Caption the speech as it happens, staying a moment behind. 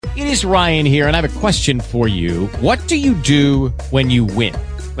It is Ryan here, and I have a question for you. What do you do when you win?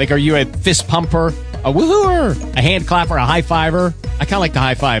 Like, are you a fist pumper, a woohooer, a hand clapper, a high fiver? I kind of like the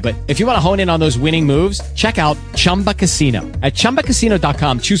high five, but if you want to hone in on those winning moves, check out Chumba Casino. At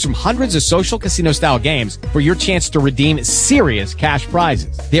ChumbaCasino.com, choose from hundreds of social casino-style games for your chance to redeem serious cash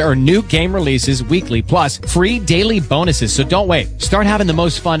prizes. There are new game releases weekly, plus free daily bonuses. So don't wait. Start having the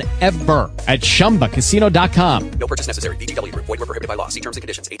most fun ever at ChumbaCasino.com. No purchase necessary. VGW. Void where prohibited by law. See terms and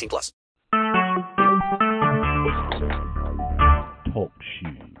conditions. 18+. Talk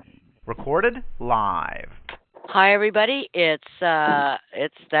shoes. Recorded live. Hi, everybody. It's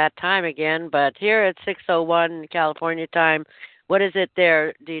that time again, but here at 6:01 California time. What is it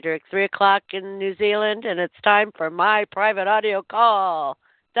there, Diederik? 3 o'clock in New Zealand, and it's time for my private audio call.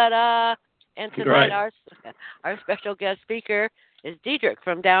 Ta-da! And tonight our special guest speaker is Diederik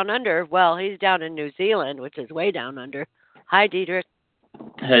from Down Under. Well, he's down in New Zealand, which is way down under. Hi, Diederik.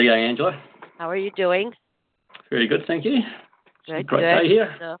 Hey, Angela. How are you doing? Very good, thank you. Good, great day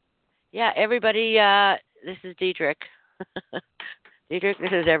here. So, yeah, everybody, this is Diederik. Diederik,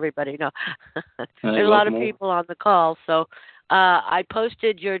 this is everybody. No, there's a lot of people on the call. So I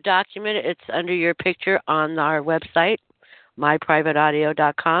posted your document. It's under your picture on our website,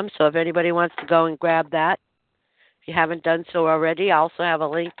 myprivateaudio.com. So if anybody wants to go and grab that, if you haven't done so already, I also have a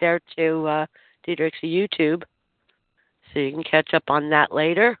link there to Diederik's YouTube, so you can catch up on that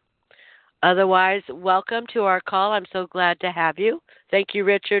later. Otherwise, welcome to our call. I'm so glad to have you. Thank you,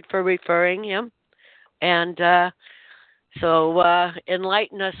 Richard, for referring him. And so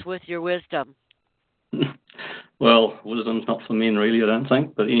enlighten us with your wisdom. Well, wisdom's not for men, really, I don't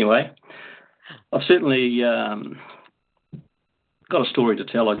think. But anyway, I've certainly got a story to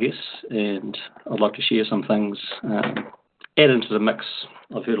tell, I guess, and I'd like to share some things, add into the mix.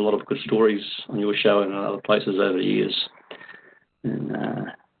 I've heard a lot of good stories on your show and other places over the years. And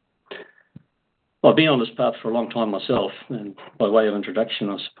I've been on this path for a long time myself, and by way of introduction,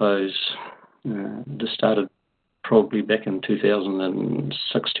 I suppose, this started probably back in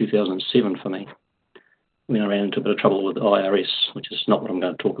 2006, 2007 for me, when I ran into a bit of trouble with the IRS, which is not what I'm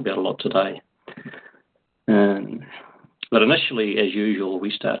going to talk about a lot today. But initially, as usual,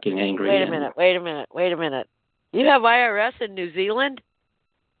 we start getting angry. Wait a minute. You have IRS in New Zealand?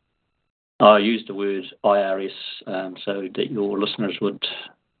 I used the word IRS so that your listeners would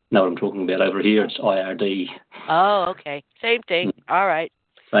know what I'm talking about. Over here, it's IRD. Oh, okay. Same thing. All right.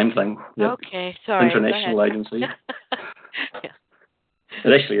 Same thing. Yep. Okay, sorry. International agency. Yeah.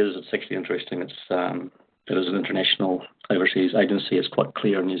 It actually is. It's actually interesting. It is an international overseas agency. It's quite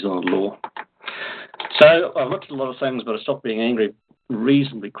clear in New Zealand law. So I've looked at a lot of things, but I stopped being angry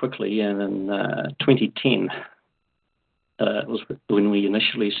reasonably quickly. And in 2010, it was when we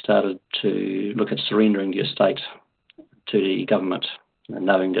initially started to look at surrendering the estate to the government,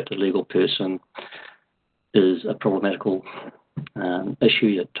 knowing that the legal person is a problematical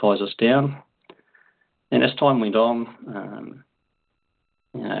issue that ties us down. And as time went on,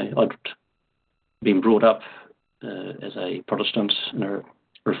 I'd been brought up as a Protestant in a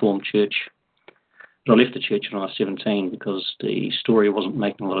Reformed church. But I left the church when I was 17 because the story wasn't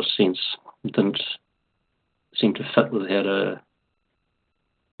making a lot of sense. It didn't seem to fit with how the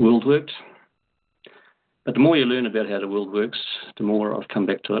world worked. But the more you learn about how the world works, the more I've come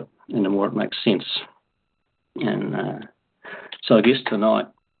back to it and the more it makes sense. And so I guess tonight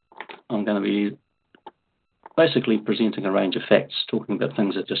I'm going to be basically presenting a range of facts, talking about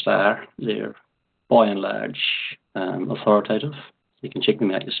things that just are. They're by and large authoritative. You can check them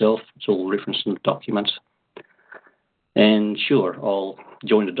out yourself. It's all referenced in the document. And sure, I'll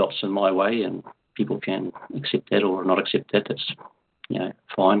join the dots in my way, and people can accept that or not accept that. That's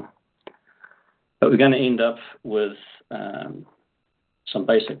fine. But we're going to end up with some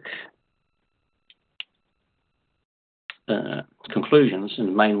basic conclusions, and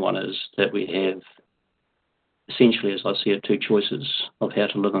the main one is that we have essentially, as I see it, two choices of how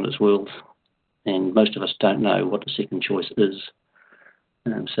to live in this world, and most of us don't know what the second choice is.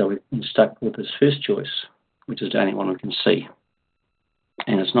 So we've been stuck with this first choice, which is the only one we can see.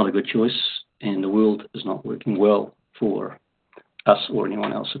 And it's not a good choice, and the world is not working well for us or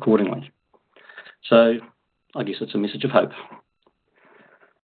anyone else accordingly. So I guess it's a message of hope.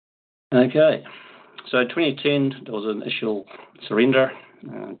 Okay, so in 2010, there was an initial surrender.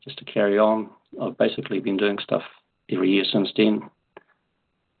 Just to carry on, I've basically been doing stuff every year since then.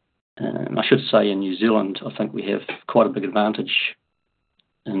 I should say in New Zealand, I think we have quite a big advantage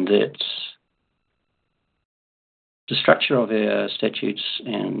in that the structure of our statutes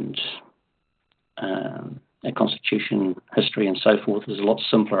and our constitution, history and so forth is a lot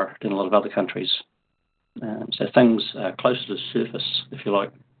simpler than a lot of other countries. So things are closer to the surface, if you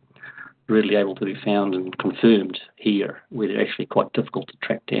like. readily able to be found and confirmed here, where they're actually quite difficult to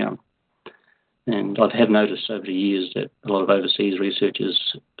track down. And I have noticed over the years that a lot of overseas researchers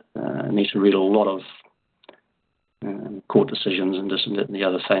need to read a lot of court decisions and this and that and the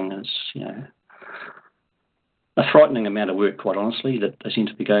other thing. Is, you know, a frightening amount of work, quite honestly, that they seem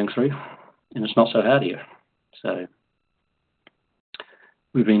to be going through, and it's not so hard here. So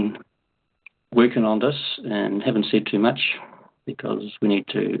we've been working on this and haven't said too much because we need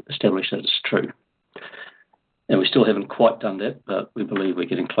to establish that it's true. And we still haven't quite done that, but we believe we're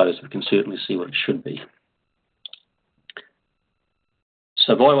getting close. We can certainly see what it should be.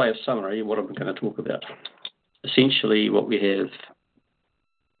 So by way of summary, what I'm going to talk about. Essentially, what we have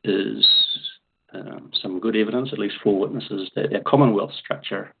is some good evidence, at least 4 witnesses, that our Commonwealth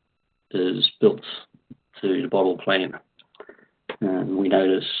structure is built to the Bible plan. And we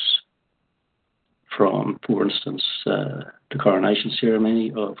notice from, for instance, the coronation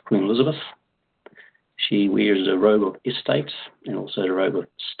ceremony of Queen Elizabeth. She wears a robe of estate and also the robe of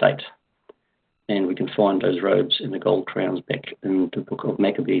state. And we can find those robes in the gold crowns back in the book of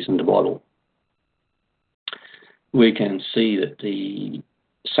Maccabees in the Bible. We can see that the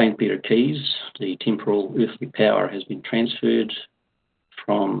St. Peter keys, the temporal earthly power, has been transferred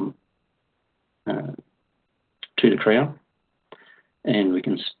from to the crown. And we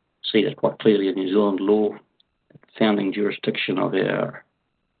can see that quite clearly in New Zealand law. The founding jurisdiction of our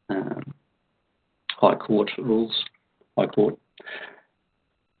High Court rules, High Court,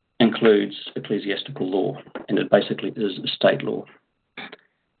 includes ecclesiastical law, and it basically is a state law.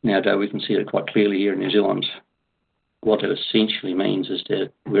 Now, though we can see it quite clearly here in New Zealand, what it essentially means is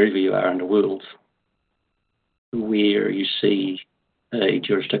that wherever you are in the world, where you see a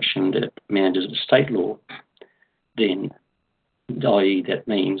jurisdiction that manages a state law, then, i.e., that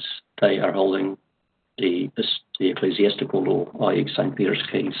means they are holding the ecclesiastical law, i.e., St. Peter's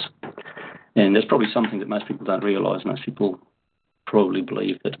keys. And that's probably something that most people don't realise. Most people probably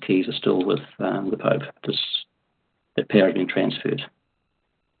believe that the keys are still with the Pope. That power has been transferred.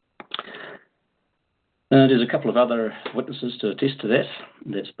 There's a couple of other witnesses to attest to that.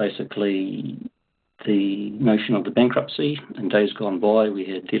 That's basically the notion of the bankruptcy. In days gone by, we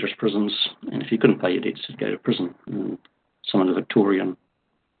had debtors' prisons, and if you couldn't pay your debts, you'd go to prison. And some of the Victorian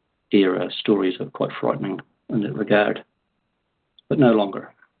era stories are quite frightening in that regard, but no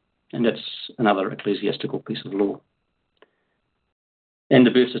longer. And that's another ecclesiastical piece of law. And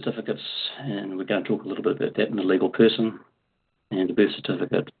the birth certificates, and we're going to talk a little bit about that in the legal person. And the birth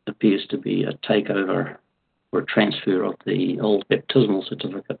certificate appears to be a takeover or a transfer of the old baptismal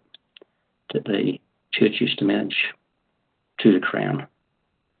certificate that the church used to manage to the crown.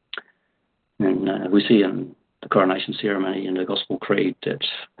 And we see in the coronation ceremony and the Gospel Creed that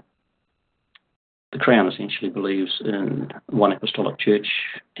the Crown essentially believes in one apostolic church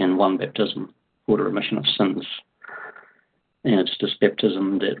and one baptism for the remission of sins. And it's this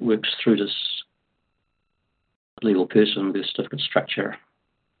baptism that works through this legal person, birth certificate structure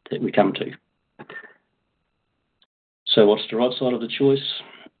that we come to. So what's the right side of the choice?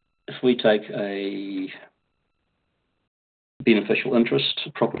 If we take a beneficial interest,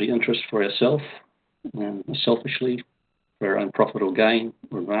 a property interest for ourselves, and selfishly, for our own profit or gain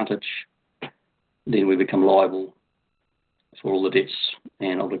or advantage, then we become liable for all the debts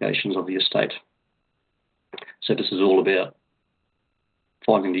and obligations of the estate. So this is all about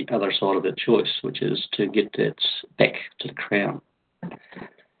finding the other side of that choice, which is to get that back to the Crown.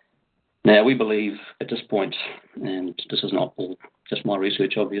 Now, we believe at this point, and this is not all just my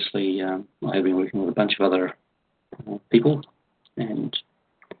research, obviously, I have been working with a bunch of other people, and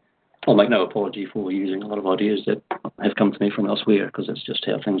I'll make no apology for using a lot of ideas that have come to me from elsewhere, because that's just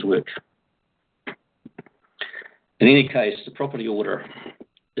how things work. In any case, the property order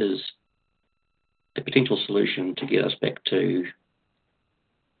is a potential solution to get us back to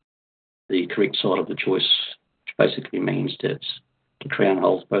the correct side of the choice, which basically means that the Crown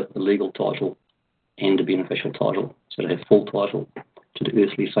holds both the legal title and the beneficial title, so they have full title to the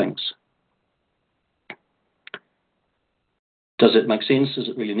earthly things. Does it make sense? Is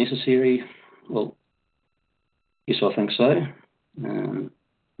it really necessary? Well, yes, I think so.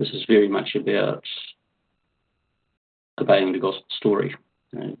 This is very much about obeying the gospel story.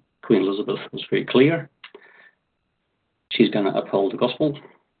 Queen Elizabeth was very clear. She's going to uphold the gospel.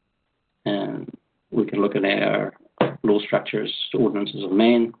 And we can look at our law structures, ordinances of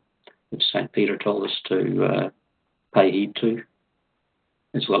man, which St. Peter told us to pay heed to,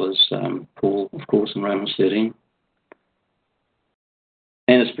 as well as Paul, of course, in Romans 13.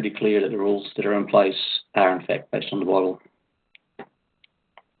 And it's pretty clear that the rules that are in place are, in fact, based on the Bible.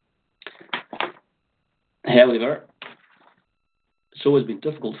 However, it's always been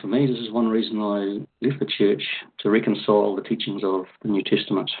difficult for me. This is one reason I left the church, to reconcile the teachings of the New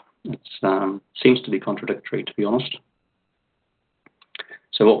Testament. It seems to be contradictory, to be honest.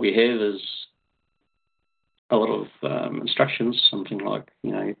 So what we have is a lot of instructions, something like,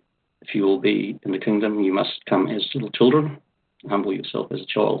 if you will be in the kingdom, you must come as little children, humble yourself as a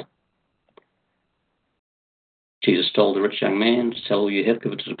child. Jesus told the rich young man to sell all you have,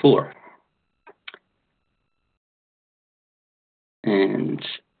 give it to the poor. And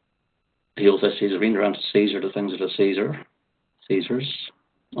he also says, render unto Caesar the things that are Caesar's,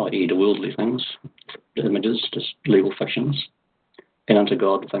 i.e. the worldly things, the images, just legal fictions, and unto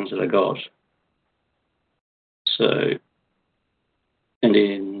God the things that are God. So, and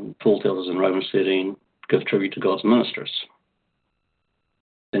then Paul tells us in Romans 13, give tribute to God's ministers.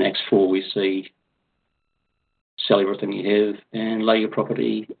 In Acts 4 we see, sell everything you have and lay your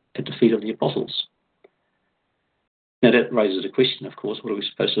property at the feet of the apostles. Now that raises a question, of course, what are we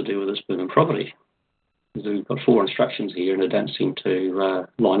supposed to do with this boom property? Because we've got 4 instructions here and they don't seem to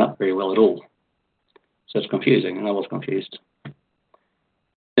line up very well at all. So it's confusing, and I was confused.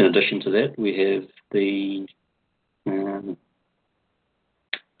 In addition to that, we have the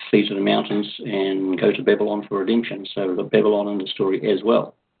flee to the mountains and go to Babylon for redemption. So we've got Babylon in the story as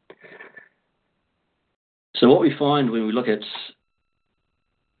well. So what we find when we look at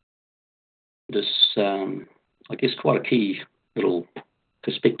this, I guess quite a key little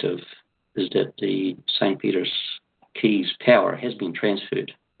perspective, is that the St. Peter's Key's power has been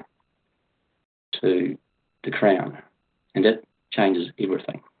transferred to the crown, and that changes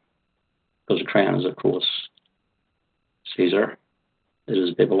everything. Because the crown is, of course, Caesar, it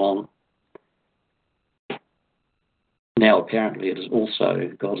is Babylon. Now apparently it is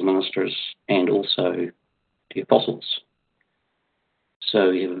also God's ministers and also the apostles.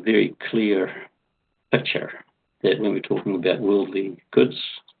 So we have a very clear picture that when we're talking about worldly goods,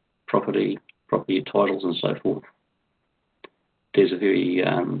 property titles and so forth, there's a very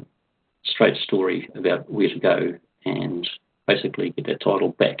straight story about where to go and basically get that title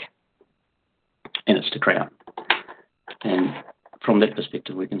back. And it's the crown. And from that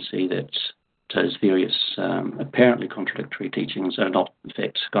perspective, we can see that those various apparently contradictory teachings are not, in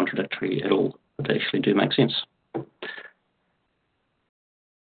fact, contradictory at all, but they actually do make sense.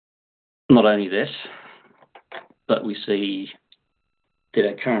 Not only that, but we see that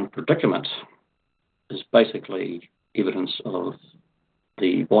our current predicament is basically evidence of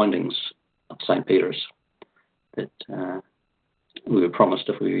the bindings of St. Peter's, that we were promised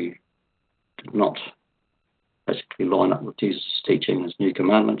if we did not basically line up with Jesus' teaching, his new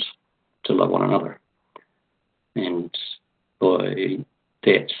commandments, to love one another. And by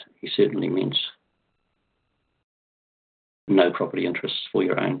that, he certainly meant no property interests for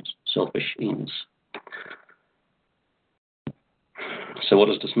your own selfish ends. So what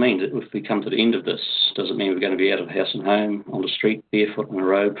does this mean? If we come to the end of this, does it mean we're going to be out of house and home, on the street, barefoot in a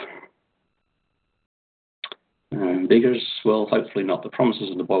robe? Beggars? Well, hopefully not. The promises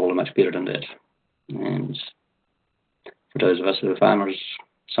in the Bible are much better than that. And for those of us who are farmers,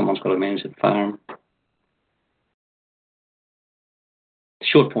 someone's got to manage the farm. The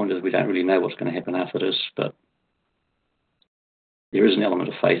short point is we don't really know what's going to happen after this, but there is an element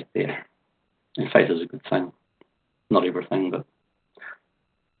of faith there. And faith is a good thing. Not everything, but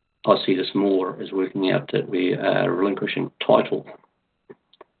I see this more as working out that we are relinquishing title,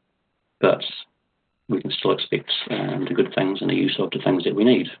 but we can still expect the good things and the use of the things that we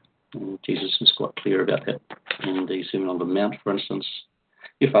need. And Jesus is quite clear about that. In the Sermon on the Mount, for instance,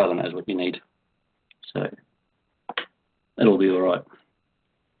 your Father knows what you need. So it'll be all right.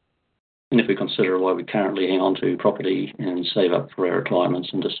 And if we consider why we currently hang on to property and save up for our retirements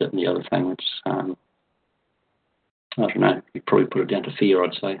and this, that and the other thing, it's, I don't know, you probably put it down to fear,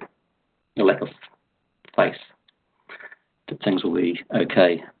 I'd say. A lack of faith that things will be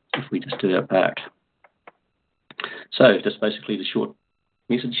okay if we just do our part. So that's basically the short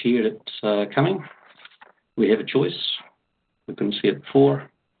message here that's coming. We have a choice. We couldn't see it before.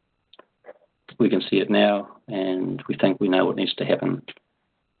 We can see it now, and we think we know what needs to happen.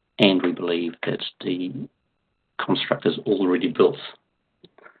 And we believe that the construct is already built,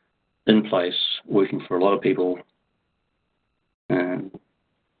 in place, working for a lot of people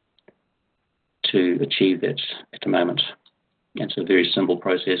to achieve that at the moment. It's a very simple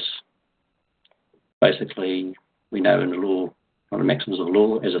process. Basically, we know in the law, one of the maxims of the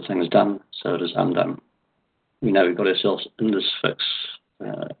law, as a thing is done, so it is undone. We know we got ourselves in this fix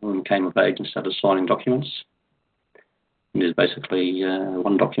when we came of age and started signing documents. And there's basically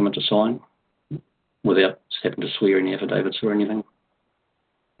one document to sign without having to swear any affidavits or anything.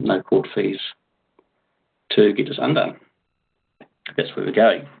 No court fees to get us undone. That's where we're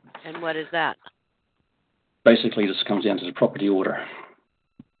going. And what is that? Basically, this comes down to the property order.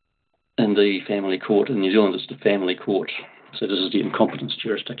 In the family court in New Zealand, it's the family court. So this is the incompetence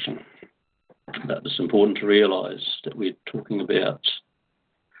jurisdiction. But it's important to realise that we're talking about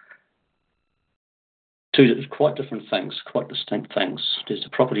two quite different things, quite distinct things. There's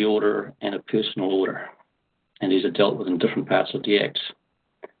a property order and a personal order. And these are dealt with in different parts of the Act.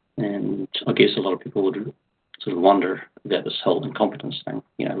 And I guess a lot of people would sort of wonder about this whole incompetence thing.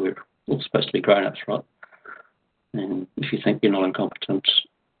 You know, we're all supposed to be grown-ups, right? And if you think you're not incompetent,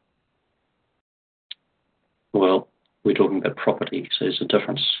 well, we're talking about property, so there's a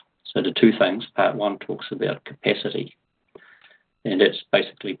difference. So the two things, part one talks about capacity, and that's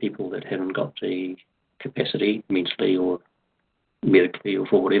basically people that haven't got the capacity mentally or medically or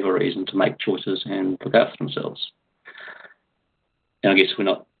for whatever reason to make choices and look after themselves. And I guess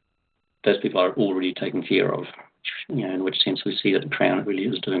those people are already taken care of, you know, in which sense we see that the Crown really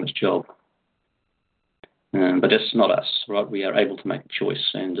is doing its job. But that's not us, right? We are able to make a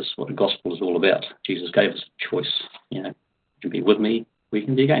choice, and this is what the gospel is all about. Jesus gave us a choice. You know, you can be with me, we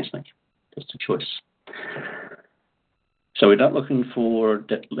can be against me. That's the choice. So we're not looking for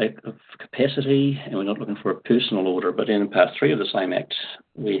that lack of capacity, and we're not looking for a personal order. But in part 3 of the same Act,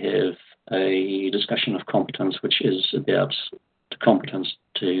 we have a discussion of competence, which is about the competence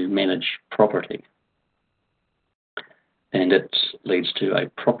to manage property. And it leads to a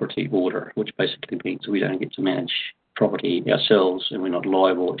property order, which basically means we don't get to manage property ourselves and we're not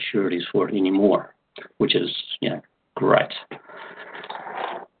liable as sureties for it anymore, which is, you know, great.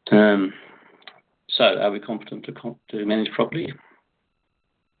 So are we competent to manage property?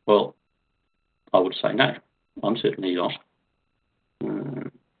 Well, I would say no. I'm certainly not.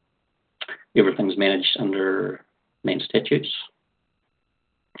 Everything's managed under land statutes.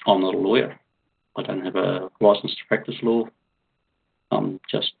 I'm not a lawyer. I don't have a license to practice law. I'm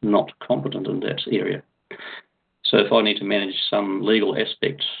just not competent in that area. So if I need to manage some legal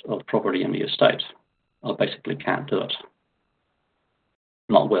aspects of property in the estate, I basically can't do it.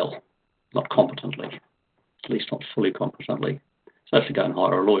 Not well, not competently, at least not fully competently. So I have to go and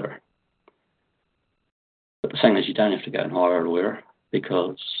hire a lawyer. But the thing is, you don't have to go and hire a lawyer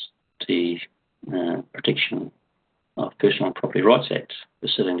because the Protection of Personal and Property Rights Act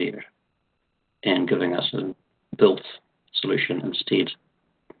is sitting there and giving us a built solution instead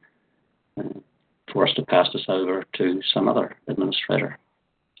for us to pass this over to some other administrator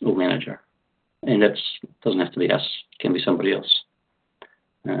or manager. And that doesn't have to be us, it can be somebody else.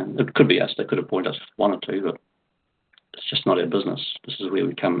 It could be us, they could appoint us if they wanted to, but it's just not our business. This is where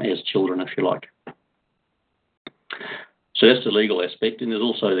we come as children, if you like. So that's the legal aspect, and there's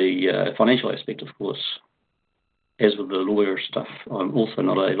also the financial aspect, of course. As with the lawyer stuff, I'm also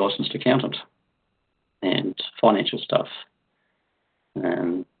not a licensed accountant. And financial stuff,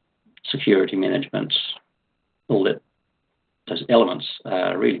 security management, all that, those elements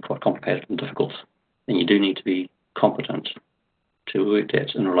are really quite complicated and difficult. And you do need to be competent to work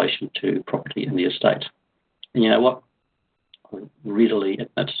that in relation to property in the estate. And you know what? I readily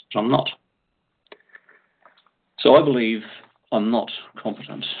admit that I'm not. So I believe I'm not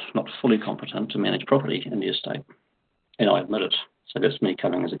competent, not fully competent to manage property in the estate. And I admit it. So that's me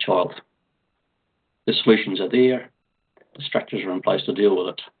coming as a child. The solutions are there, the structures are in place to deal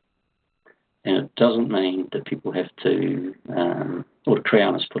with it. And it doesn't mean that people have to, or the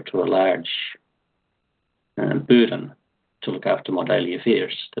Crown is put to a large burden to look after my daily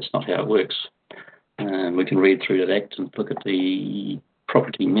affairs. That's not how it works. We can read through that Act and look at the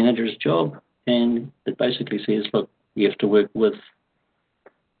property manager's job, and it basically says, look, you have to work with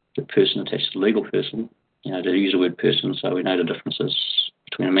the person attached to the legal person. You know, they use the word person, so we know the differences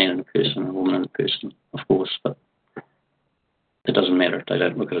between a man and a person, a woman and a person, of course, but it doesn't matter. They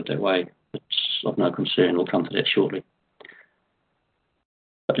don't look at it that way. It's of no concern. We'll come to that shortly.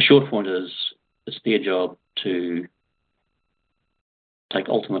 But the short point is, it's their job to take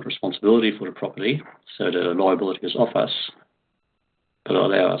ultimate responsibility for the property, so the liability is off us, but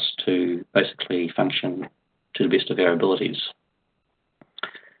allow us to basically function to the best of our abilities.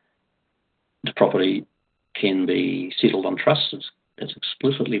 The property can be settled on trusts. It's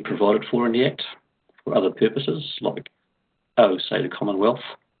explicitly provided for in the Act for other purposes, like, say, the Commonwealth,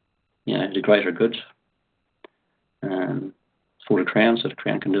 you know, the greater good for the Crown, so the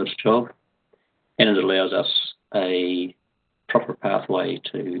Crown can do its job. And it allows us a proper pathway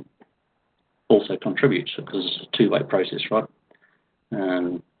to also contribute, because it's a two-way process, right?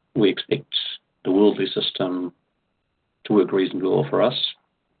 We expect the worldly system to work reasonably well for us,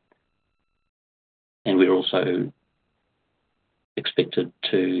 and we're also expected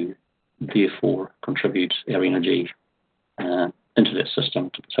to therefore contribute our energy into that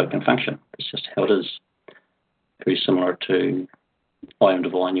system so it can function. It's just how it is. Very similar to I am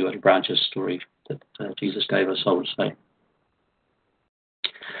divine, you are the branches story that Jesus gave us, I would say.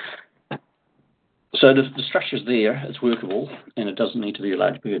 So the structure's there, it's workable, and it doesn't need to be a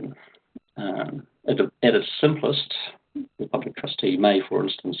large burden. At its simplest, the public trustee may, for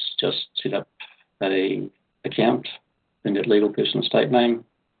instance, just set up a account in that legal person's estate name,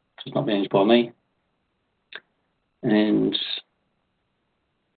 which is not managed by me, and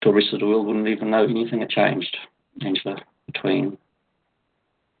the rest of the world wouldn't even know anything had changed, Angela, between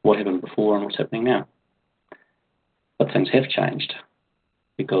what happened before and what's happening now. But things have changed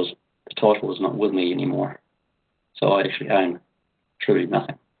because the title is not with me anymore. So I actually own truly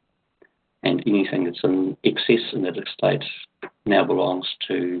nothing. And anything that's in excess in that estate now belongs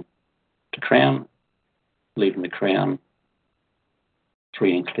to the Crown, leaving the Crown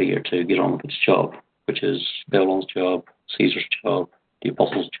free and clear to get on with its job, which is Babylon's job, Caesar's job, the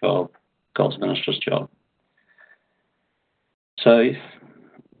Apostles' job, God's minister's job. So,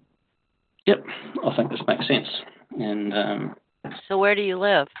 yep, I think this makes sense. And so where do you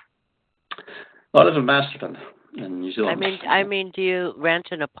live? I live in Masterton in New Zealand. I mean, do you rent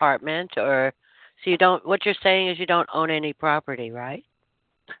an apartment, or so you don't? What you're saying is you don't own any property, right?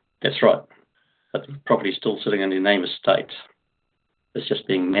 That's right. But the property's still sitting in the name estate. It's just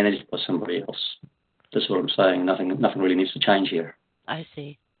being managed by somebody else. That's what I'm saying. Nothing really needs to change here. I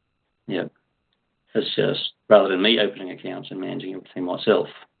see. Yeah. It's just, rather than me opening accounts and managing everything myself,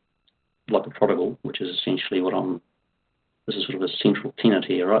 like a prodigal, which is essentially this is sort of a central tenet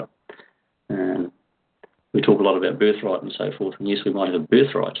here, right? And we talk a lot about birthright and so forth, and yes, we might have a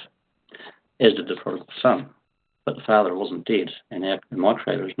birthright, as did the prodigal son, but the father wasn't dead, and my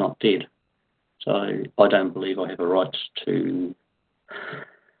creator is not dead. So I don't believe I have a right to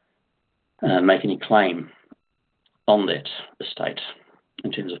make any claim on that estate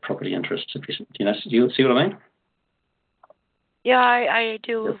in terms of property interests. Do you see what I mean? Yeah, I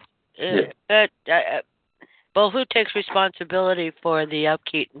do. Yeah. Well, who takes responsibility for the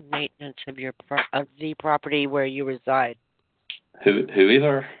upkeep and maintenance of the property where you reside?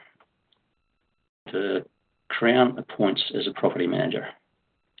 Whoever the Crown appoints as a property manager.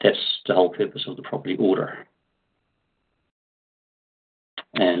 That's the whole purpose of the property order.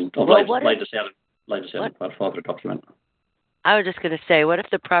 And I've laid this out in quite a private document. I was just going to say, what if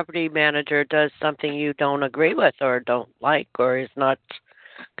the property manager does something you don't agree with or don't like or is not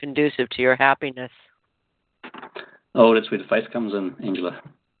conducive to your happiness? Oh, that's where the faith comes in, Angela.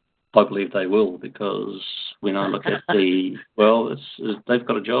 I believe they will, because when I look at they've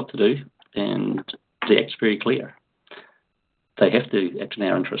got a job to do, and the Act's very clear. They have to act in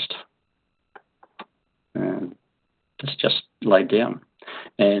our interest. It's just laid down.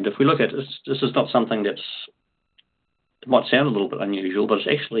 And if we look at this is not something it might sound a little bit unusual, but it's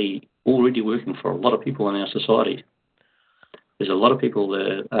actually already working for a lot of people in our society. There's a lot of people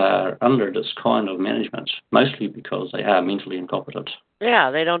that are under this kind of management, mostly because they are mentally incompetent.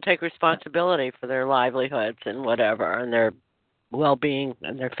 Yeah, they don't take responsibility for their livelihoods and whatever, and their well-being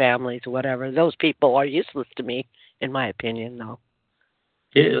and their families, whatever. Those people are useless to me, in my opinion, though.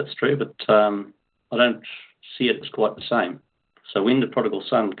 Yeah, that's true, but I don't see it as quite the same. So when the prodigal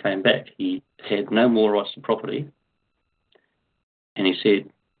son came back, he had no more rights to property, and he said,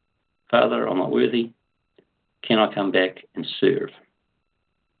 "Father, I'm not worthy. Can I come back and serve?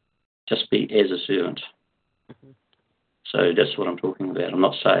 Just be as a servant." Mm-hmm. So that's what I'm talking about. I'm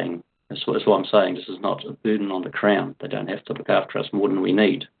not saying, that's what I'm saying, this is not a burden on the Crown. They don't have to look after us more than we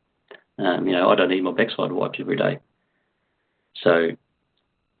need. I don't need my backside wiped every day. So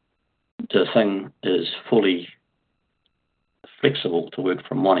the thing is fully flexible to work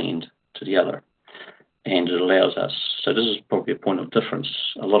from one end to the other. And it allows us, so this is probably a point of difference.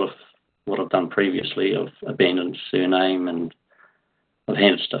 A lot of what I've done previously, I've abandoned surname and I've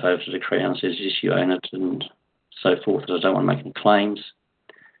handed stuff over to the Crown, says, yes, you own it, and so forth, and I don't want to make any claims.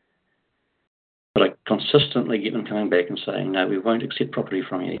 But I consistently get them coming back and saying, no, we won't accept property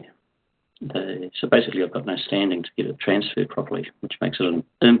from you. So basically I've got no standing to get it transferred properly, which makes it an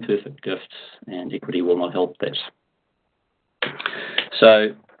imperfect gift, and equity will not help that.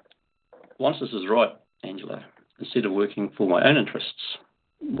 So once this is right, Angela, instead of working for my own interests,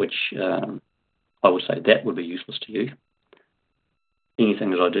 which I would say that would be useless to you,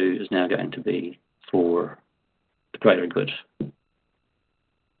 anything that I do is now going to be for the greater good,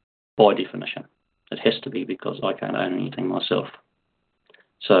 by definition. It has to be, because I can't own anything myself.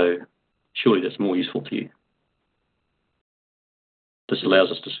 So surely that's more useful to you. This allows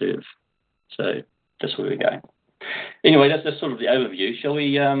us to serve. So that's where we're going. Anyway, that's sort of the overview. Shall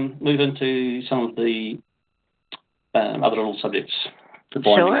we move into some of the other little subjects, the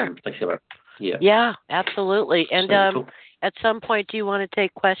binding Sure. in particular. Yeah. Yeah, absolutely. And So, cool. at some point, do you want to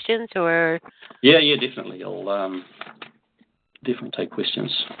take questions or? Yeah, definitely. I'll definitely take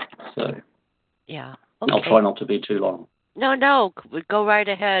questions. So Yeah. I'll Okay. try not to be too long. No. Go right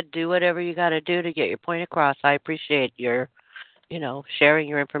ahead. Do whatever you got to do to get your point across. I appreciate your, sharing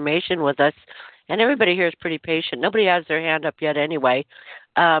your information with us. And everybody here is pretty patient. Nobody has their hand up yet anyway.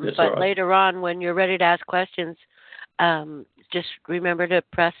 That's all But right. later on, when you're ready to ask questions, just remember to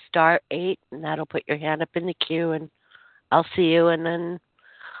press *8, and that'll put your hand up in the queue, and I'll see you, and then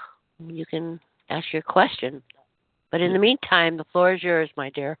you can ask your question. But in the meantime, the floor is yours, my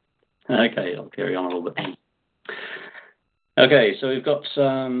dear. Okay, I'll carry on a little bit. Okay, so we've got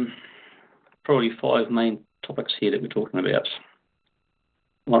probably 5 main topics here that we're talking about.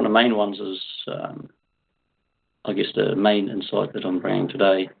 One of the main ones is, I guess, the main insight that I'm bringing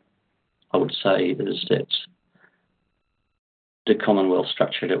today, I would say, is that the Commonwealth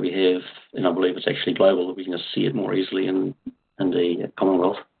structure that we have, and I believe it's actually global, we can just see it more easily in the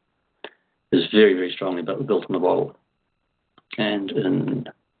Commonwealth, is very, very strongly built on the Bible. And in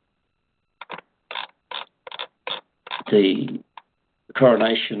the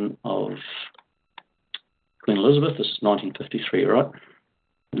coronation of Queen Elizabeth, this is 1953, right?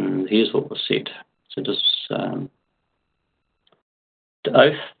 And here's what was said. So this, the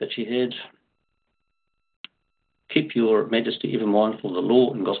oath that she had: keep your majesty ever mindful of the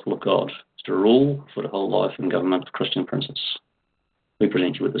law and gospel of God, is to rule for the whole life and government of Christian princes. We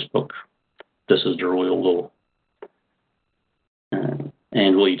present you with this book. This is the royal law.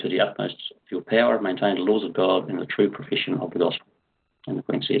 And will you to the utmost of your power maintain the laws of God and the true profession of the gospel? And the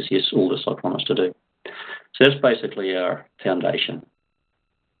Queen says, yes, all this I promise to do. So that's basically our foundation.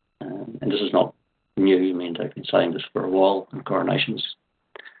 And this is not new. I mean, they've been saying this for a while in coronations.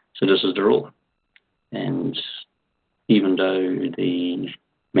 So this is the rule. And even though the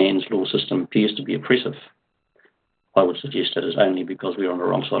man's law system appears to be oppressive, I would suggest that it's only because we're on the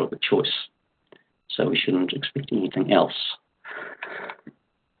wrong side of the choice. So we shouldn't expect anything else.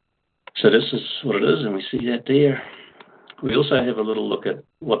 So this is what it is, and we see that there. We also have a little look at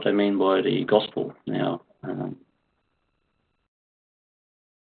what they mean by the gospel. Now,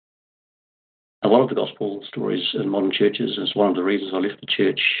 a lot of the gospel stories in modern churches, is one of the reasons I left the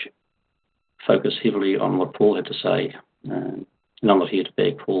church, focus heavily on what Paul had to say. And I'm not here to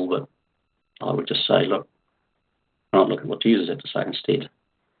beg Paul, but I would just say, look, why not look at what Jesus had to say instead?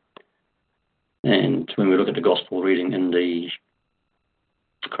 And when we look at the gospel reading in the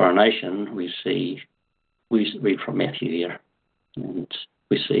coronation, we read from Matthew here, and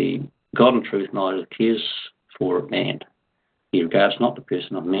we see God in truth neither cares for man. He regards not the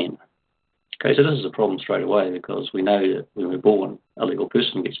person of man. Okay, so this is a problem straight away, because we know that when we're born, a legal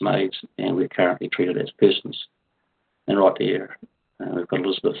person gets made, and we're currently treated as persons. And right there, we've got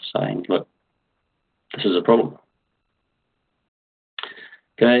Elizabeth saying, look, this is a problem.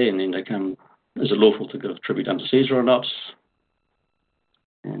 Okay, and then they come, is it lawful to give tribute unto Caesar or not?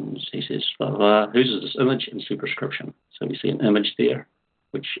 And he says, whose is this image and superscription? So we see an image there,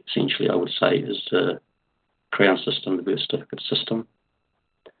 which essentially I would say is the crown system, the birth certificate system.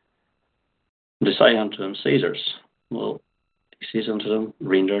 And to say unto him, Caesar's. Well, he says unto them,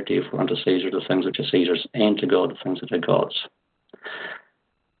 render therefore unto Caesar the things which are Caesar's, and to God the things which are God's.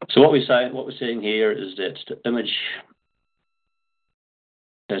 So what we're seeing here is that the image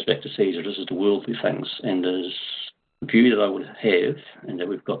goes back to Caesar. This is the worldly things, and there's view that I would have, and that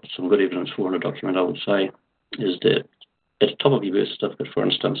we've got some good evidence for in the document, I would say, is that at the top of your birth certificate, for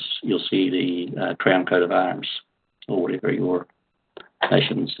instance, you'll see the Crown Coat of Arms, or whatever your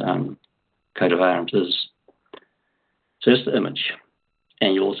nation's coat of arms is. So that's the image.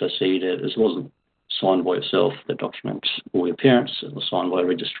 And you'll also see that this wasn't signed by yourself, the document, or your parents. It was signed by a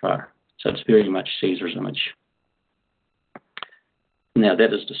registrar. So it's very much Caesar's image. Now,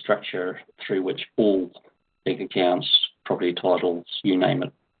 that is the structure through which all bank accounts, property titles, you name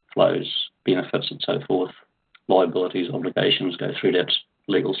it, flows, benefits and so forth, liabilities, obligations go through that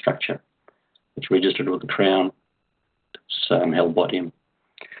legal structure. It's registered with the Crown. It's held by them.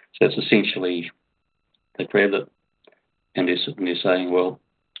 So it's essentially, they grab it and they're sitting there saying, well,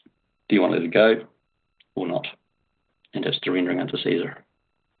 do you want to let it go or not? And that's surrendering unto Caesar.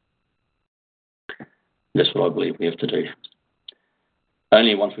 That's what I believe we have to do.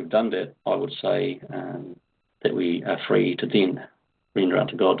 Only once we've done that, I would say, that we are free to then render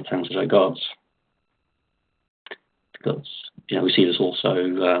unto God the things that are God's. Because, we see this also,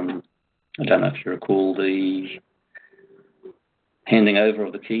 I don't know if you recall the handing over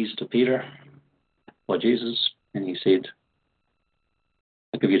of the keys to Peter by Jesus, and he said,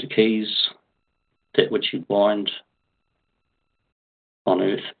 I give you the keys, that which you bind on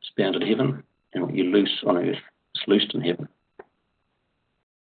earth is bound in heaven, and what you loose on earth is loosed in heaven.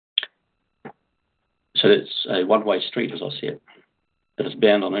 So it's a one-way street, as I said. If it's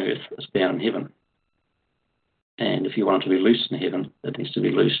bound on earth, it's bound in heaven. And if you want it to be loosed in heaven, it needs to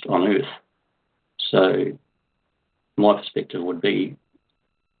be loosed on earth. So my perspective would be,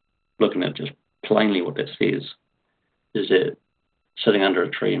 looking at just plainly what that says, is that sitting under a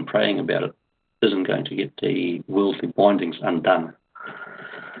tree and praying about it isn't going to get the worldly bindings undone.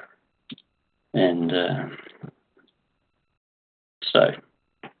 And so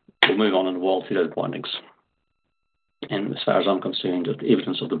we'll move on in a while through those bindings. And as far as I'm concerned, if the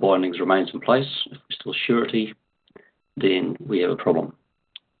evidence of the bindings remains in place, if we're still surety, then we have a problem.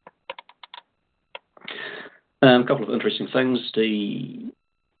 A couple of interesting things. The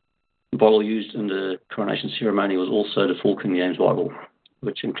Bible used in the coronation ceremony was also the full King James Bible,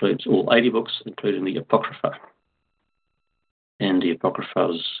 which includes all 80 books, including the Apocrypha. And the Apocrypha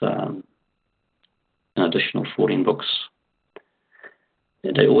is an additional 14 books.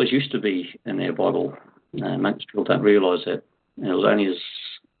 They always used to be in their Bible. Most people don't realise that. And it was only as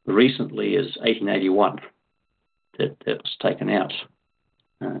recently as 1881 that was taken out.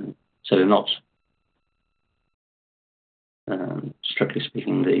 So they're not, strictly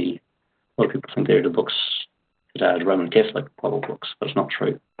speaking, a lot of people think they're the books that are the Roman Catholic Bible books, but it's not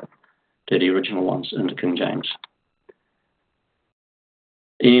true. They're the original ones in the King James.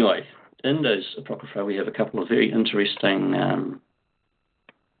 Anyway, in those Apocrypha, we have a couple of very interesting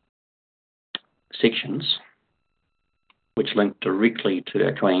sections which link directly to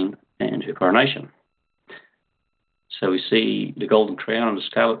our Queen and her coronation. So we see the golden crown and the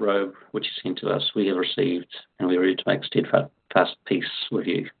scarlet robe, which is sent to us, we have received, and we are ready to make steadfast peace with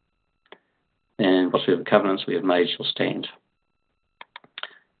you. And whatsoever covenants we have made shall stand.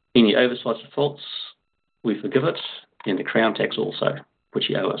 Any oversights or faults, we forgive it, and the crown tax also, which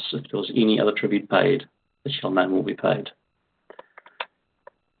ye owe us. If there was any other tribute paid, it shall no more be paid.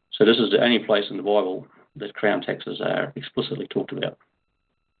 So this is the only place in the Bible that crown taxes are explicitly talked about,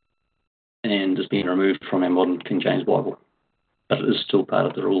 and has been removed from our modern King James Bible. But it is still part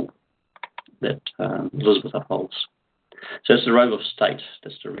of the rule that Elizabeth upholds. So it's the robe of state.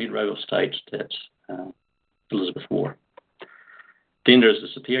 That's the red robe of state that Elizabeth wore. Then there's the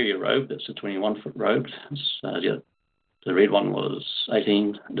superior robe. That's the 21-foot robe. The red one was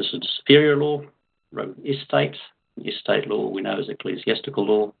 18. This is the superior law, robe of estate. The estate law we know is ecclesiastical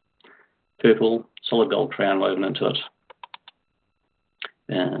law. Purple, solid gold crown woven into it.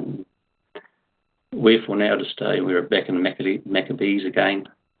 And wherefore now this day we are back in the Maccabees again.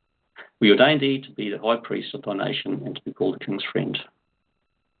 We ordain thee to be the high priest of thy nation and to be called the king's friend.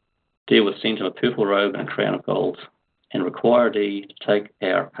 Therewith sent him a purple robe and a crown of gold, and require thee to take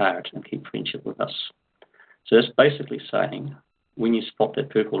our part and keep friendship with us. So that's basically saying, when you spot that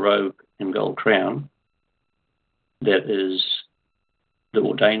purple robe and gold crown, that is the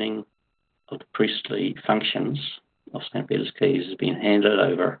ordaining of the priestly functions of St. Peter's Keys has been handed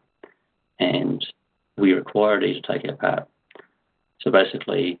over, and we require thee to take our part. So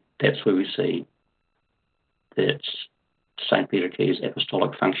basically, that's where we see that St. Peter Keys'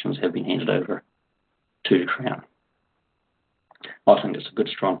 apostolic functions have been handed over to the crown. I think it's a good,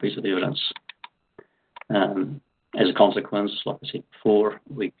 strong piece of evidence. As a consequence, like I said before,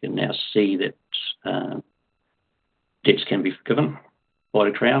 we can now see that debts can be forgiven by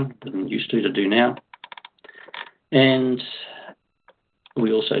the crown, than used to do now. And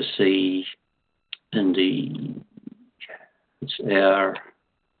we also see in our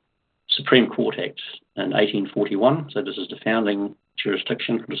Supreme Court Act in 1841, so this is the founding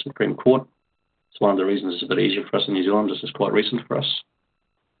jurisdiction for the Supreme Court. It's one of the reasons it's a bit easier for us in New Zealand. This is quite recent for us.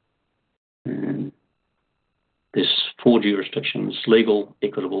 And there's 4 jurisdictions: legal,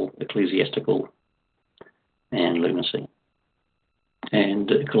 equitable, ecclesiastical, and lunacy. And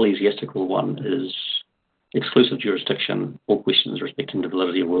the ecclesiastical one is exclusive jurisdiction, all questions respecting the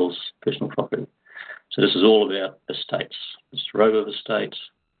validity of wills, personal property. So this is all about estates. It's the robe of estate,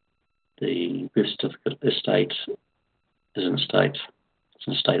 the birth certificate estate is an estate, it's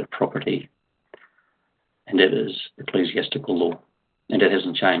an estate of property, and that is ecclesiastical law. And that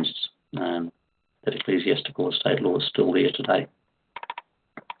hasn't changed. That ecclesiastical estate law is still there today.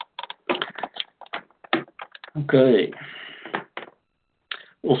 Okay.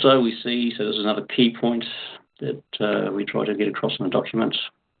 Also, we see, so this is another key point that we try to get across in the document,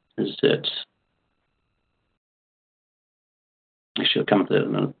 is that, actually I'll come to that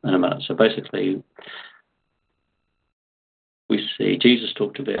in a minute. So basically, we see Jesus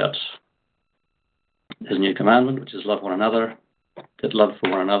talked about his new commandment, which is love one another. That love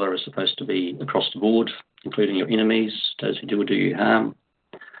for one another is supposed to be across the board. including your enemies, those who do you harm.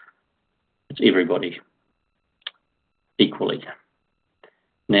 It's everybody equally.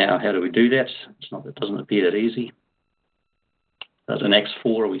 Now, how do we do that? It doesn't appear that easy. But in Acts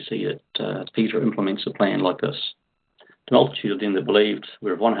 4, we see that Peter implements a plan like this. The multitude of them that believed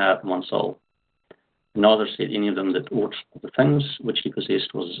were of one heart and one soul. Neither said any of them that aught of the things which he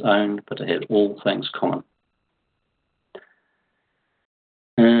possessed was his own, but they had all things common.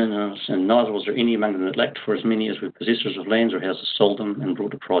 And neither was there any among them that lacked, for as many as were possessors of lands or houses sold them, and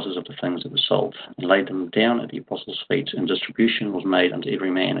brought the prices of the things that were sold, and laid them down at the apostles' feet, and distribution was made unto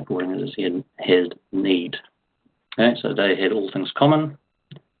every man according as he had need. Okay, so they had all things common,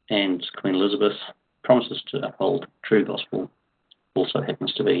 and Queen Elizabeth promises to uphold true gospel, also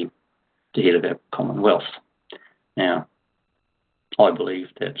happens to be the head of our Commonwealth. Now, I believe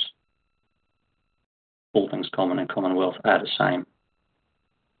that all things common and Commonwealth are the same.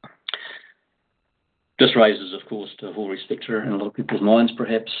 This raises, of course, the whole respecter in a lot of people's minds,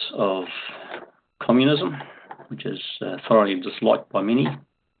 perhaps, of communism, which is thoroughly disliked by many.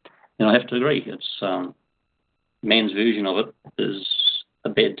 And I have to agree, it's man's version of it is a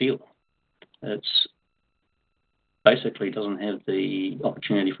bad deal. It's basically doesn't have the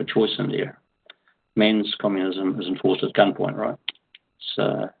opportunity for choice in there. Man's communism is enforced at gunpoint, right?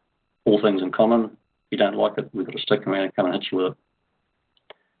 It's all things in common. If you don't like it, we've got to stick around and come and hit you with it.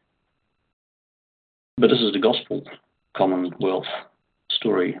 But this is the gospel Commonwealth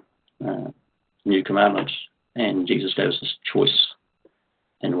story, new commandments, and Jesus gave us this choice.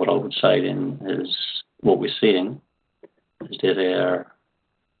 And what I would say then is what we're seeing is that our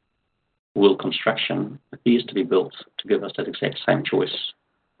will construction appears to be built to give us that exact same choice.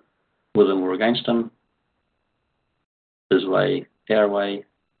 With him or against him, his way,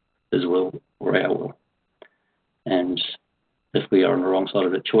 his will or our will. And if we are on the wrong side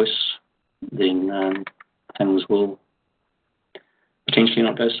of that choice, then things will potentially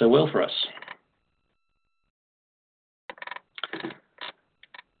not go so well for us.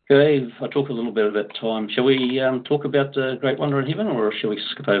 Okay, I talked a little bit about time. Shall we talk about the Great Wonder in Heaven, or shall we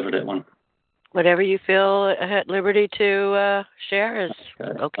skip over that one? Whatever you feel at liberty to share is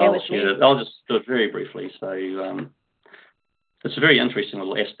okay with me. I'll just do it very briefly. So it's a very interesting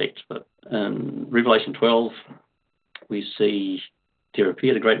little aspect, but in Revelation 12, we see there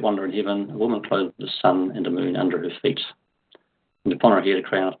appeared a great wonder in heaven, a woman clothed with the sun and the moon under her feet, and upon her head a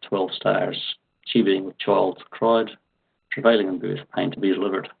crown of 12 stars. She, being with child, cried, travailing in birth, pain to be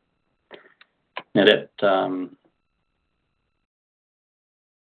delivered. Now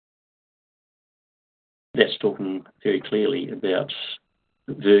that's talking very clearly about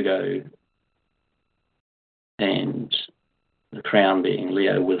Virgo and the crown being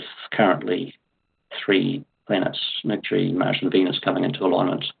Leo, with currently 3 planets, Mercury, Mars and Venus, coming into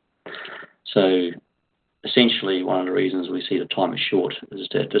alignment. So essentially one of the reasons we see the time is short is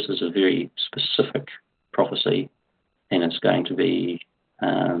that this is a very specific prophecy, and it's going to be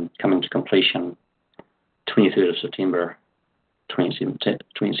coming to completion 23rd of September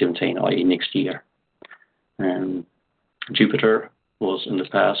 2017, i.e. next year. Jupiter was in the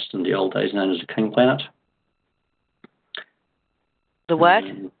past, in the old days, known as the King planet. The what?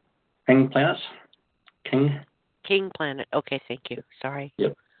 King planet. King planet. Okay, thank you. Sorry.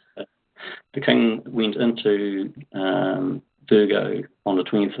 Yep. The King went into Virgo on the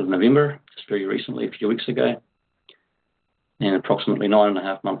 20th of November, just very recently, a few weeks ago. And approximately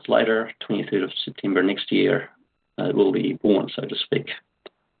 9.5 months later, 23rd of September next year, it will be born, so to speak,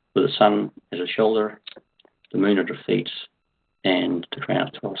 with the sun as a shoulder, the moon at her feet, and the crown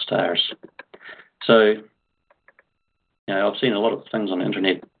of 12 stars. So, I've seen a lot of things on the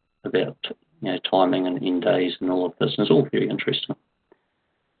internet about timing and end days and all of this, and it's all very interesting.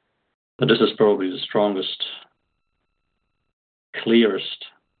 But this is probably the strongest, clearest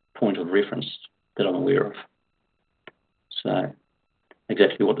point of reference that I'm aware of. So,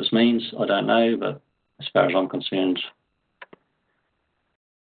 exactly what this means, I don't know, but as far as I'm concerned,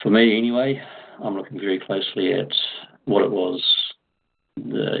 for me anyway, I'm looking very closely at what it was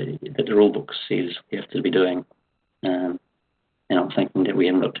that the rule book says we have to be doing. And I'm thinking that we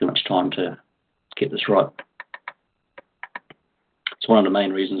haven't got too much time to get this right. It's one of the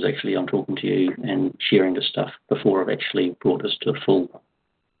main reasons, actually, I'm talking to you and sharing this stuff before I've actually brought this to full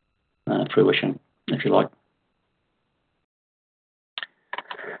fruition, if you like.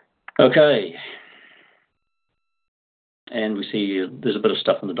 Okay. And we see there's a bit of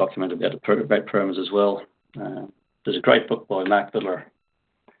stuff in the document about the Great Pyramids as well. There's a great book by Mark Bidler.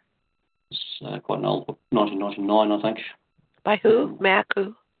 It's quite an old book, 1999, I think. By who? Mark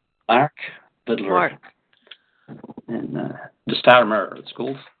Bidler. Mark. And The Star Mirror, it's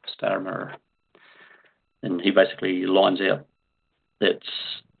called. Star Mirror. and he basically lines out that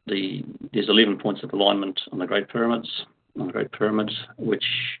there's 11 points of alignment on the Great Pyramids, which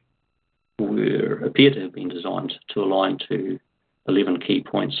appear to have been designed to align to 11 key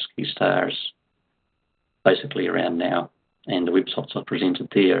points, key stars, basically around now. And the websites are presented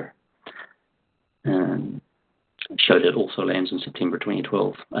there. Showed it also lands in September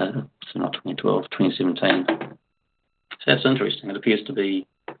 2012, so not 2012, 2017. So that's interesting. It appears to be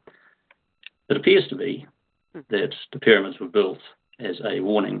that the pyramids were built as a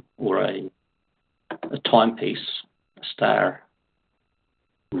warning or a timepiece, a star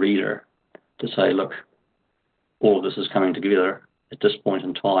reader, to say, look, all of this is coming together at this point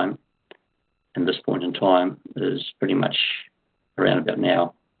in time, and this point in time is pretty much around about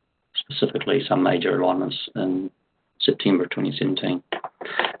now, specifically some major alignments in September 2017.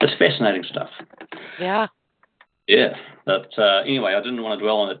 It's fascinating stuff. Yeah. Yeah, but anyway, I didn't want to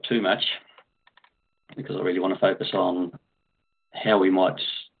dwell on it too much because I really want to focus on how we might,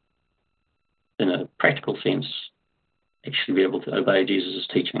 in a practical sense, actually be able to obey Jesus'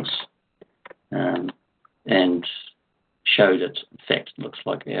 teachings, and show that, in fact, it looks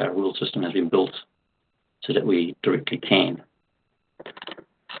like our world system has been built so that we directly can.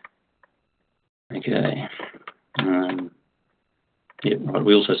 Okay. Yeah, right.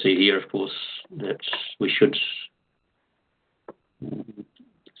 We also see here, of course, that we should.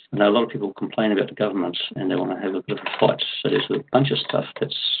 I know a lot of people complain about the government and they want to have a bit of a fight. So there's a bunch of stuff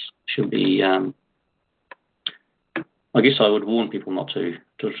that should be. I guess I would warn people not to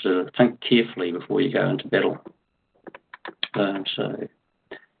think carefully before you go into battle. So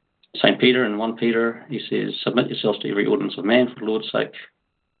St. Peter in 1 Peter, he says, submit yourselves to every ordinance of man for the Lord's sake,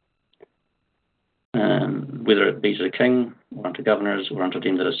 whether it be to the king or unto governors or unto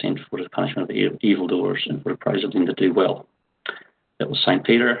them that are sent for the punishment of evildoers and for the praise of them that do well. That was St.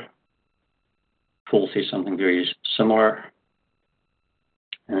 Peter. Paul says something very similar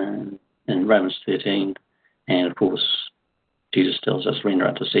in Romans 13. And, of course, Jesus tells us, render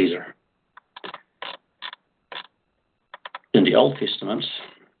unto Caesar. In the Old Testament,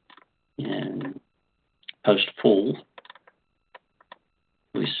 post-fall,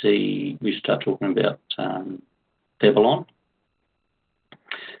 we start talking about Babylon.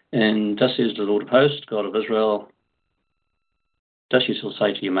 And thus says the Lord of hosts, God of Israel, thus you shall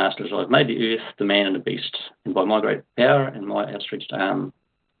say to your masters, I have made the earth, the man and the beast, and by my great power and my outstretched arm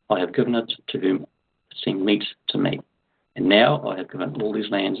I have given it to whom it seemed meet to me. And now I have given all these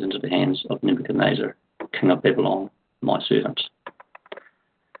lands into the hands of Nebuchadnezzar, king of Babylon, my servant.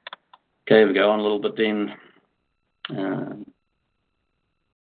 Okay, we go on a little bit then. And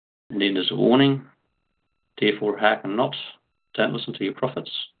then there's a warning. Therefore hearken not, don't listen to your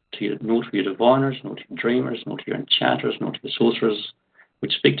prophets, nor to your diviners, nor to your dreamers, nor to your enchanters, nor to your sorcerers,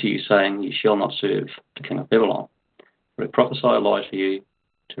 which speak to you, saying, you shall not serve the king of Babylon. For they prophesy a lie to you,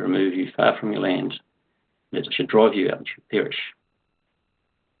 to remove you far from your land, that I should drive you out and should perish.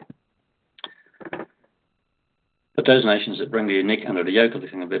 But those nations that bring their neck under the yoke of the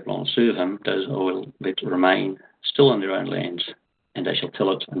king of Babylon and serve him, those I will let remain still in their own lands, and they shall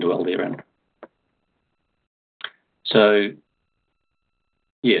till it and dwell therein. So,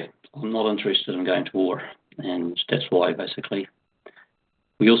 yeah, I'm not interested in going to war, and that's why, basically.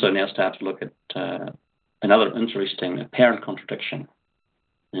 We also now start to look at another interesting apparent contradiction.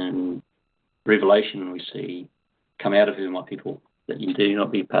 In Revelation, we see, come out of her, my people, that you do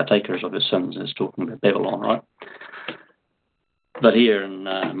not be partakers of her sins. It's talking about Babylon, right? But here in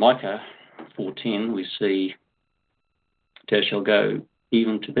Micah 4:10, we see, thou shalt go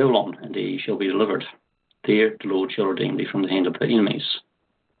even to Babylon, and he shall be delivered. There the Lord shall redeem thee from the hand of thy enemies.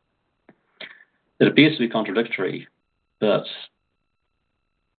 It appears to be contradictory, but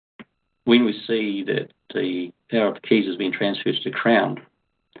when we see that the power of the keys has been transferred to the crown,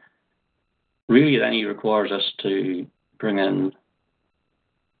 really it only requires us to bring in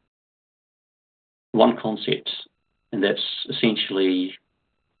one concept, and that's essentially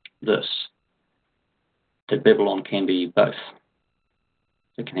this, that Babylon can be both.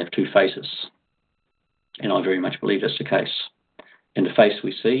 It can have two faces. And I very much believe that's the case. And the face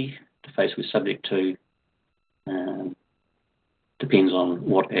we see, the face we're subject to, depends on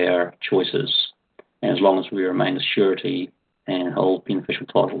what our choice is. And as long as we remain as surety and hold beneficial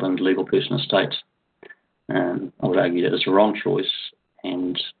title in the legal person estate, I would argue that it's the wrong choice,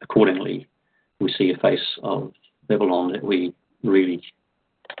 and accordingly we see a face of Babylon that we really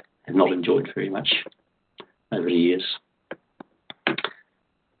have not enjoyed very much over the years.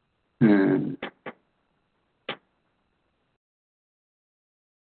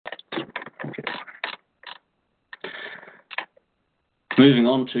 Okay. Moving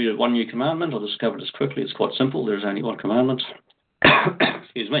on to one new commandment. I'll just cover this quickly. It's quite simple. There's only one commandment.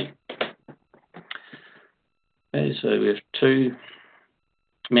 Excuse me. Okay, so we have two.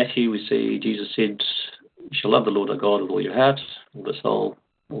 Matthew, we see Jesus said, "You shall love the Lord thy God with all your heart, all thy soul,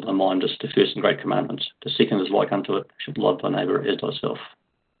 all thy mind." This is the first and great commandment. The second is like unto it, you shall love thy neighbour as thyself.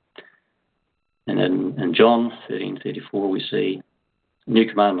 And then in John 13:34, we see, "A new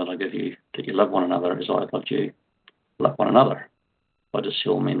commandment I give you, that you love one another as I have loved you. Love one another. By this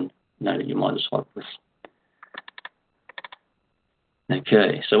shall men know that you're my disciples."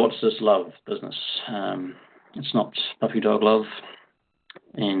 Okay, so what's this love business? It's not puppy dog love.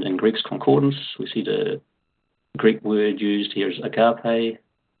 And in Greek's concordance, we see the Greek word used here is agape,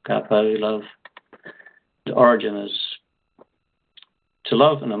 love. The origin is to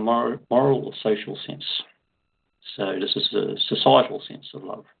love in a moral or social sense. So this is a societal sense of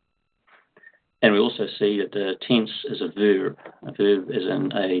love. And we also see that the tense is a verb. A verb is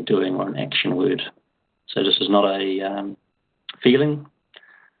in a doing or an action word. So this is not a feeling,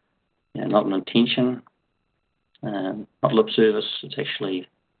 not an intention, not lip service. It's actually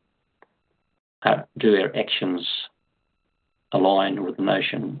do our actions align with the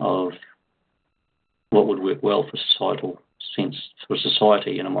notion of what would work well for societal sense, for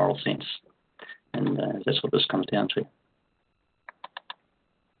society in a moral sense. And that's what this comes down to.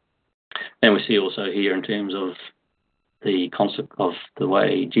 And we see also here in terms of the concept of the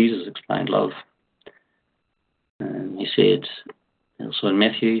way Jesus explained love. He said, also in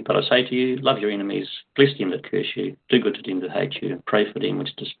Matthew, "But I say to you, love your enemies, bless them that curse you, do good to them that hate you, and pray for them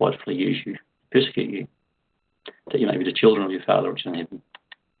which despitefully use you, persecute you, that you may be the children of your Father which is in heaven,"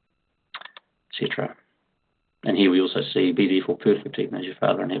 etc. And here we also see, "Be therefore perfect, even as your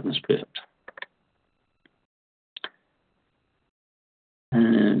Father in heaven is perfect."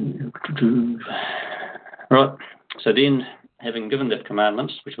 Right, so then, having given that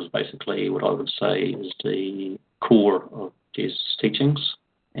commandments, which was basically what I would say is the core of Jesus' teachings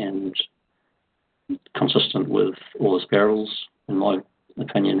and consistent with all his parables, in my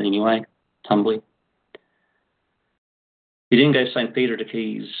opinion anyway, humbly. He then gave St. Peter the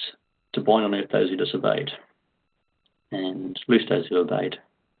keys to bind on earth those who disobeyed and loose those who obeyed.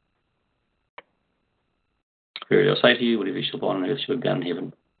 "Verily I say to you, whatever you shall bind on earth shall be bound in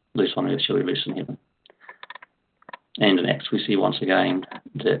heaven, loose on earth shall be loose in heaven." And in Acts we see once again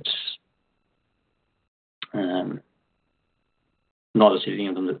that neither said any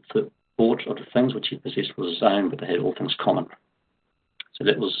of them that bought of the things which he possessed was his own, but they had all things common. So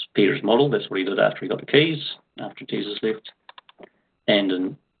that was Peter's model. That's what he did after he got the keys, after Jesus left. And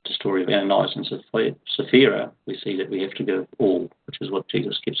in the story of Ananias and Sapphira, we see that we have to give all, which is what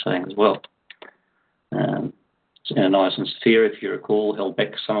Jesus kept saying as well. So Ananias and Sapphira, if you recall, held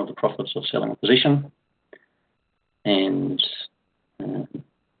back some of the profits of selling a possession. And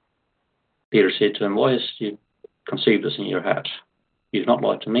Peter said to him, "Why hast you conceived this in your heart? You've not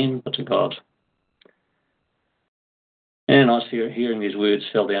lied to men, but to God." And Ananias, hearing these words,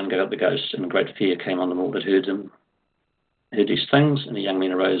 fell down and gave up the ghost, and great fear came on them all that heard these things. And the young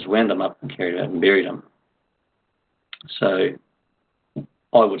men arose, wound them up, and carried them out and buried them. So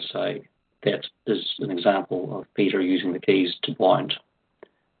I would say that is an example of Peter using the keys to bind.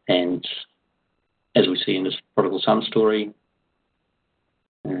 And as we see in this prodigal son story,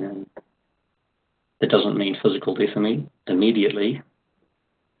 that doesn't mean physical death immediately,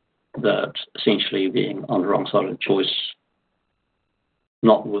 but essentially being on the wrong side of the choice,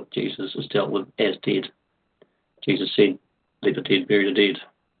 not with Jesus, is dealt with as dead. Jesus said, "Let the dead bury the dead."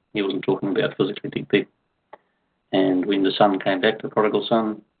 He wasn't talking about physically dead people. And when the son came back, the prodigal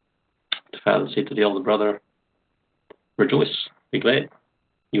son, the father said to the older brother, "Rejoice, be glad.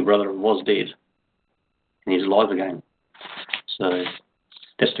 Your brother was dead, and he's alive again." So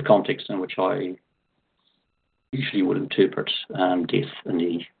that's the context in which I usually would interpret death in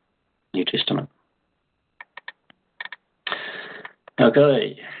the New Testament.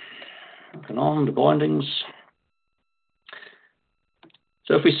 Okay, moving on, the bindings.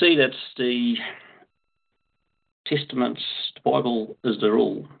 So if we see that the Testaments, the Bible is the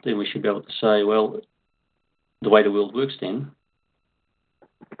rule, then we should be able to say, well, the way the world works then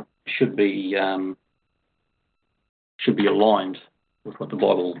should be aligned with what the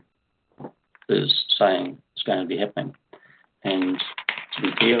Bible is saying is going to be happening. And to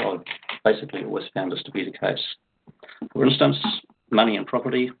be fair, I've basically always found this to be the case. For instance, money and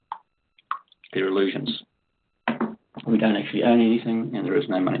property, they're illusions. We don't actually own anything, and there is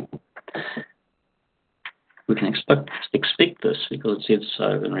no money. We can expect this because it says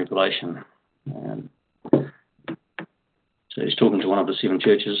so in Revelation. So he's talking to one of the seven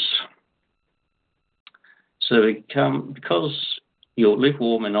churches. So because You're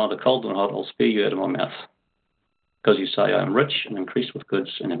lukewarm and neither cold nor hot, I'll spew you out of my mouth. Because you say, I am rich and increased with goods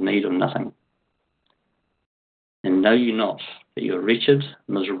and have need of nothing. And know you not that you are wretched,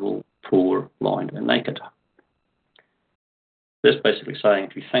 miserable, poor, blind, and naked. That's basically saying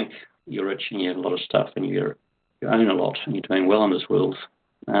if you think you're rich and you have a lot of stuff and you own a lot and you're doing well in this world,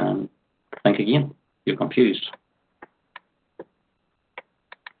 think again. You're confused.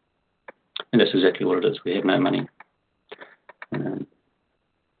 And that's exactly what it is. We have no money.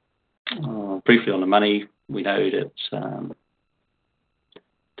 Briefly on the money, we know that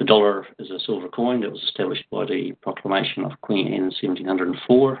the dollar is a silver coin that was established by the proclamation of Queen Anne in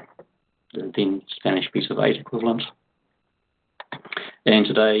 1704, the then Spanish piece of 8 equivalent. And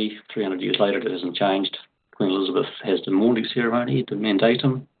today, 300 years later, it hasn't changed. Queen Elizabeth has the mourning ceremony, the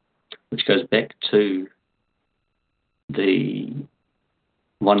mandatum, which goes back to the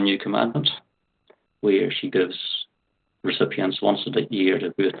one new commandment, where she gives recipients once a year at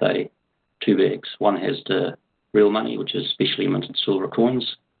her birthday 2 bags. One has the real money, which is specially minted silver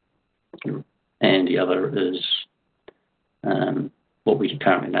coins, and the other is what we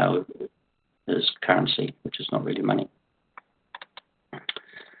currently know is currency, which is not really money.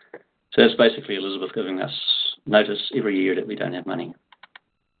 So that's basically Elizabeth giving us notice every year that we don't have money.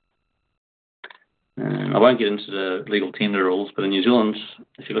 I won't get into the legal tender rules, but in New Zealand,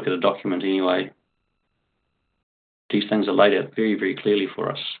 if you look at a document anyway, these things are laid out very, very clearly for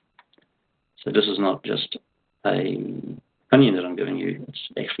us. So this is not just an opinion that I'm giving you. It's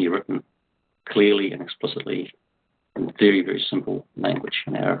actually written clearly and explicitly in very, very simple language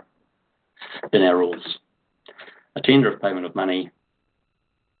in our rules. A tender of payment of money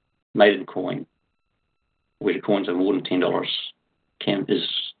made in coin, where the coins are more than $10, is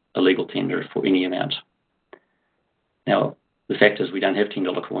a legal tender for any amount. Now, the fact is we don't have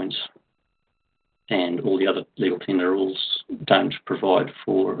 $10 coins, and all the other legal tender rules don't provide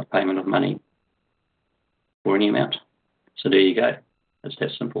for a payment of money for any amount. So there you go. It's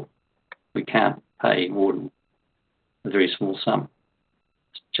that simple. We can't pay more than a very small sum.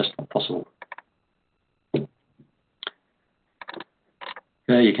 It's just not possible.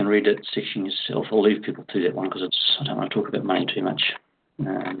 Okay, you can read that section yourself. I'll leave people to that one because I don't want to talk about money too much.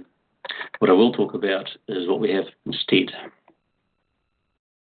 What I will talk about is what we have instead.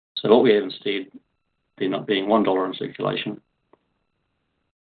 So what we have instead, there not being $1 in circulation,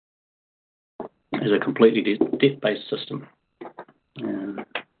 is a completely debt-based system.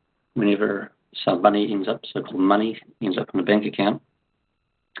 Whenever some money ends up, so-called money, ends up in a bank account,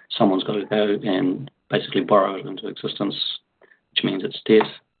 someone's got to go and basically borrow it into existence, which means it's debt.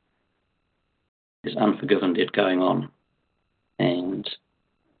 There's unforgiven debt going on. And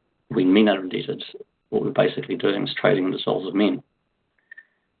when men are indebted, what we're basically doing is trading in the souls of men.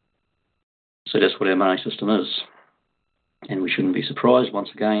 So that's what our money system is. And we shouldn't be surprised. Once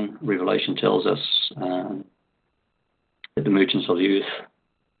again, Revelation tells us that the merchants of the earth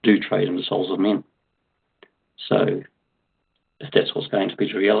do trade in the souls of men. So if that's what's going to be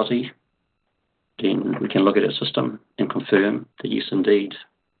the reality, then we can look at our system and confirm that yes, indeed,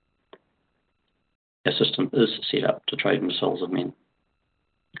 our system is set up to trade in the souls of men.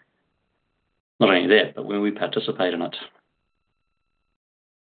 Not only that, but when we participate in it,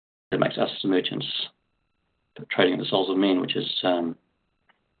 it makes us the merchants trading in the souls of men, which is,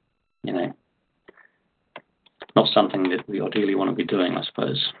 not something that we ideally want to be doing, I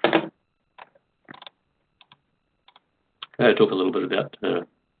suppose. I'll talk a little bit about the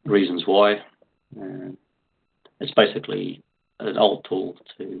reasons why. It's basically an old tool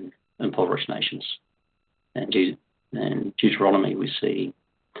to impoverish nations. And in Deuteronomy we see,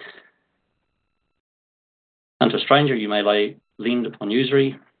 unto a stranger you may lend upon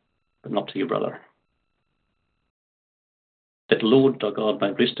usury, but not to your brother. That the Lord thy God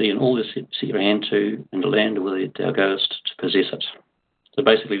may bless thee in all that set your hand to, in the land whither thou goest to possess it. So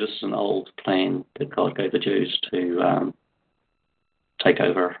basically this is an old plan that God gave the Jews to take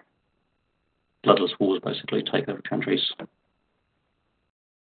over, bloodless wars basically, take over countries.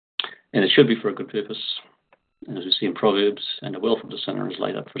 And it should be for a good purpose. And as we see in Proverbs, and the wealth of the sinner is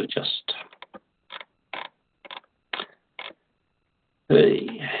laid up for the just. The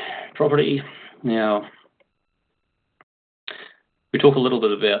property. Now, we talk a little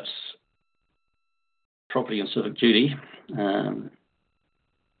bit about property and civic duty. In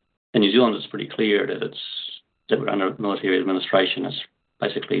New Zealand, it's pretty clear that we're under military administration. It's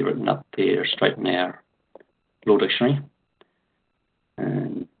basically written up there straight in our law dictionary.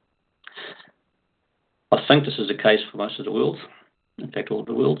 I think this is the case for most of the world, in fact all of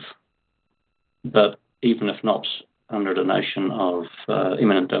the world, but even if not under the notion of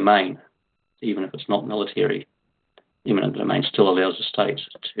eminent domain, even if it's not military, eminent domain still allows the state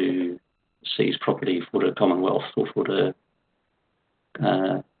to seize property for the Commonwealth or for the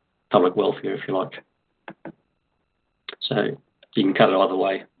public welfare, if you like. So you can cut it either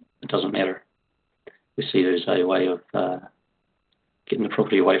way. It doesn't matter. We see it as a way of getting the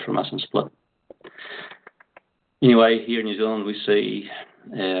property away from us and split. Anyway, here in New Zealand, we see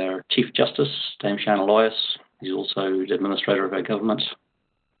our Chief Justice, Dame Shane Elias. He's also the administrator of our government.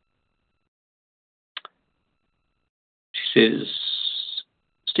 She says,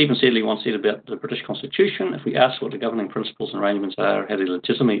 Stephen Sedley once said about the British Constitution, if we ask what the governing principles and arrangements are, how the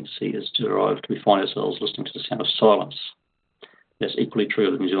legitimacy is derived, we find ourselves listening to the sound of silence. That's equally true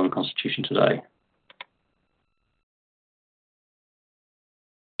of the New Zealand Constitution today.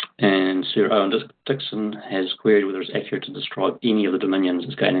 And Sir Owen Dixon has queried whether it's accurate to describe any of the dominions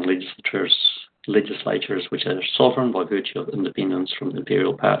as gaining legislatures which are sovereign by virtue of independence from the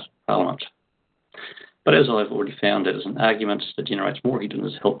imperial parliament. But as I've already found, that is an argument that generates more heat than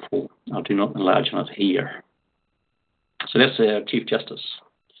is helpful. I do not enlarge on it here. So that's our Chief Justice.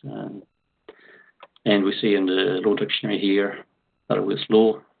 And we see in the Law Dictionary here, Butterworth's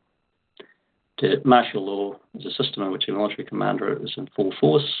Law, that martial law is a system in which a military commander is in full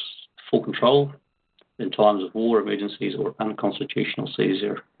force, full control, in times of war, emergencies, or unconstitutional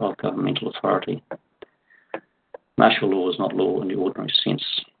seizure of governmental authority. Martial law is not law in the ordinary sense.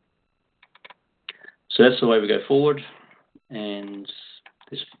 So that's the way we go forward, and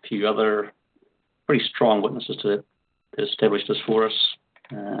there's a few other pretty strong witnesses to that that established this for us.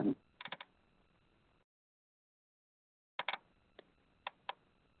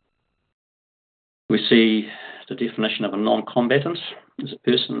 We see the definition of a non-combatant as a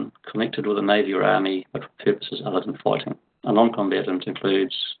person connected with the Navy or Army but for purposes other than fighting. A non-combatant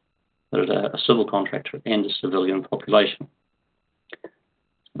includes a civil contractor and a civilian population.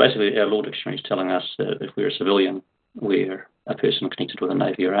 Basically, our Law Dictionary is telling us that if we're a civilian, we're a person connected with the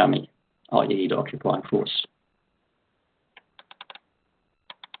Navy or Army, i.e. the occupying force.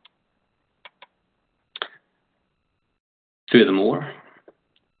 Furthermore,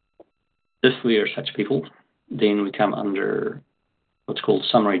 if we are such people, then we come under what's called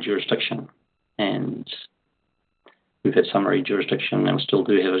summary jurisdiction. And we've had summary jurisdiction, and we still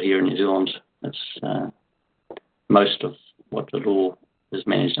do have it here in New Zealand. It's most of what the law is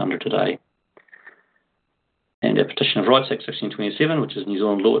managed under today. And our Petition of Rights Act 1627, which is New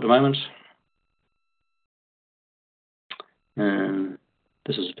Zealand law at the moment.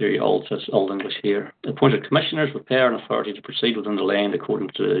 This is very old, so it's Old English here. Appointed commissioners with power and authority to proceed within the land according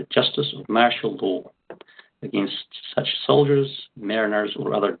to the justice of martial law against such soldiers, mariners,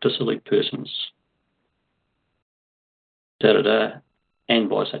 or other dissolute persons. And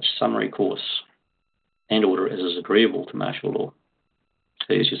by such summary course and order as is agreeable to martial law.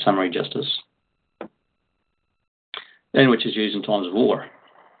 So here's your summary justice, and which is used in times of war,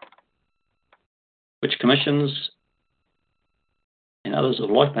 which commissions and others of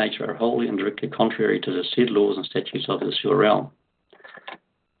like nature are wholly and directly contrary to the said laws and statutes of this your realm.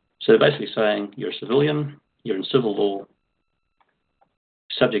 So basically saying you're a civilian, you're in civil law,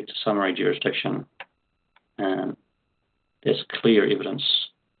 subject to summary jurisdiction, and there's clear evidence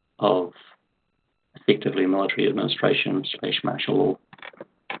of effectively military administration / martial law.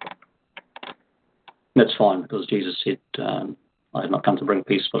 That's fine, because Jesus said, I have not come to bring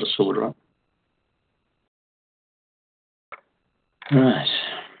peace but a sword, right? Right.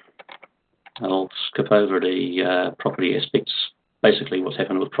 I'll skip over the property aspects. Basically, what's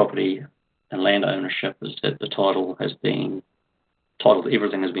happened with property and land ownership is that the title to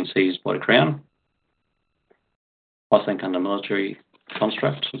everything has been seized by the Crown. I think under military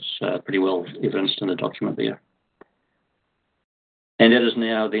construct, it's pretty well evidenced in the document there. And that is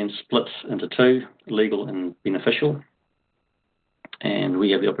now then split into two, legal and beneficial. And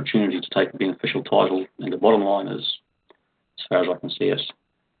we have the opportunity to take a beneficial title. And the bottom line is, as far as I can see it,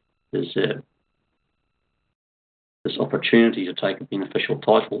 is that this opportunity to take a beneficial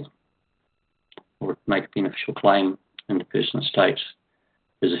title or make a beneficial claim in the person estate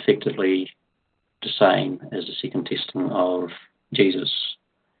is effectively the same as the second testing of Jesus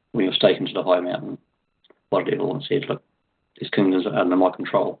when he was taken to the high mountain by the devil and said, look, these kingdoms are under my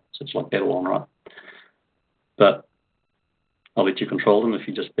control. So it's like Babylon, right? But I'll let you control them if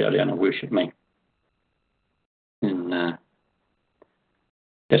you just bow down and worship me. And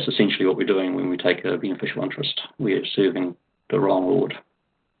that's essentially what we're doing when we take a beneficial interest. We are serving the wrong Lord.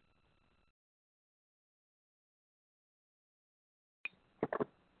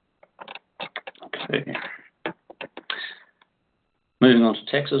 Okay. Moving on to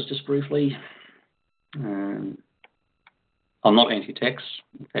taxes just briefly. I'm not anti-tax.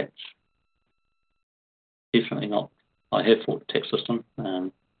 In fact, definitely not I have fought the tax system.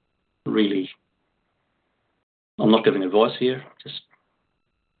 Really, I'm not giving advice here. Just,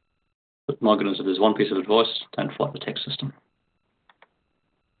 but my goodness, if there's one piece of advice, don't fight the tax system.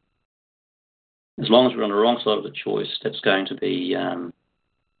 As long as we're on the wrong side of the choice, that's going to be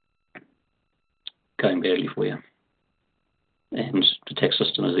going badly for you. And the tax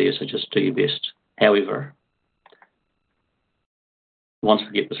system is there, so just do your best. However, once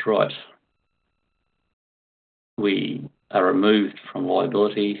we get this right, we are removed from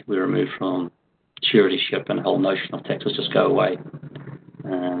liability, we're removed from suretyship, and the whole notion of taxes just go away.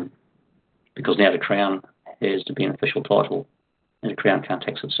 Because now the Crown has the beneficial title, and the Crown can't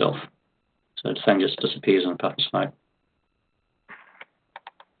tax itself. So the thing just disappears in a puff of smoke.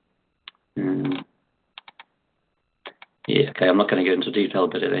 Yeah, okay, I'm not going to get into detail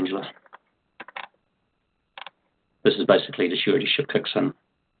about it, Angela. This is basically the suretyship kicks in.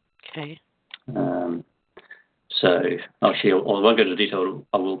 Okay. So, actually, I won't go into detail.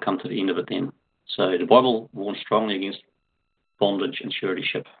 I will come to the end of it then. So the Bible warns strongly against bondage and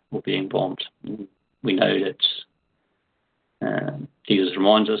suretyship or being bond. We know that Jesus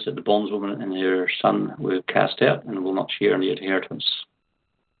reminds us that the bondswoman and her son were cast out and will not share in the inheritance.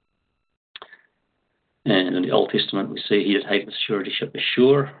 And in the Old Testament, we see he that hateth suretyship is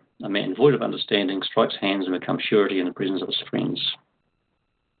sure. A man void of understanding strikes hands and becomes surety in the presence of his friends.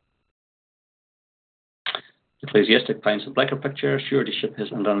 Ecclesiastic paints a blacker picture. Suretyship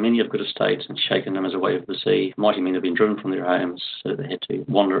has undone many of good estates and shaken them as a wave of the sea. Mighty men have been driven from their homes, so that they had to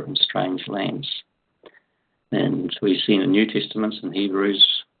wander in strange lands. And we've seen in New Testaments and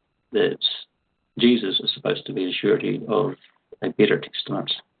Hebrews that Jesus is supposed to be the surety of a better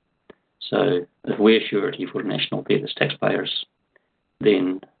testament. So if we're surety for the national debt as taxpayers,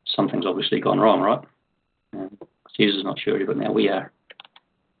 then something's obviously gone wrong, right? Jesus is not surety, but now we are.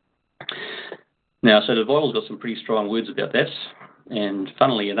 Now, so the Bible's got some pretty strong words about that, and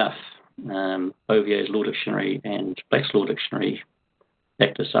funnily enough, Bovier's Law Dictionary and Black's Law Dictionary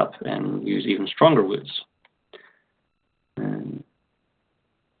back this up and use even stronger words.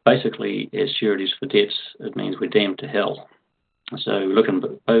 Basically, as sureties for debts, it means we're damned to hell. So we look in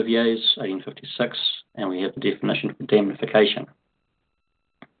Bovier's 1856, and we have the definition for damnification.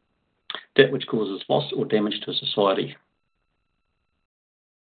 That which causes loss or damage to society.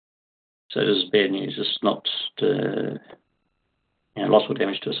 So this is bad news. It's not the loss or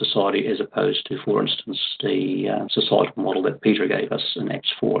damage to society as opposed to, for instance, the societal model that Peter gave us in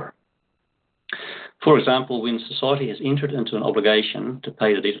Acts 4. For example, when society has entered into an obligation to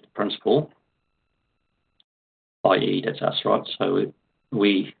pay the debt of the principal, i.e. that's us, right? So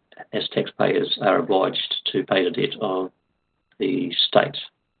we as taxpayers are obliged to pay the debt of the state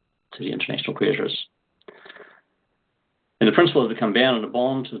to the international creditors. And the principal has become bound in a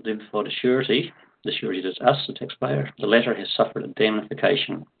bond to identify the surety that's us, the taxpayer. The latter has suffered a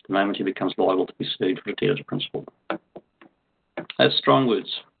damnification the moment he becomes liable to be sued for the debt of the principal. That's strong words.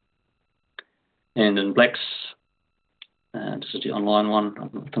 And in Black's, this is the online one, I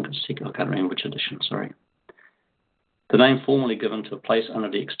think it's, I can't remember which edition, sorry. The name formerly given to a place under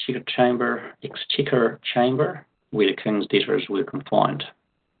the exchequer chamber where the king's debtors were confined.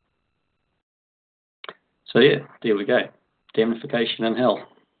 So yeah, there we go. Damnification in hell.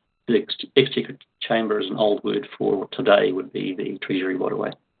 The exchequer chamber is an old word for what today would be the Treasury, by the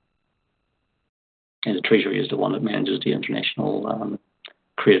way. And the Treasury is the one that manages the international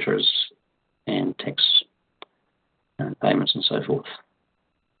creditors and tax payments and so forth.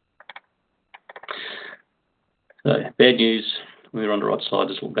 So, bad news, we're on the right side,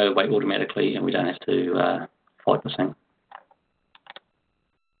 this will go away automatically and we don't have to fight the thing.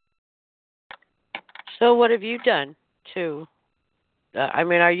 So what have you done to,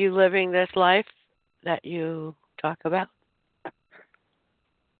 are you living this life that you talk about?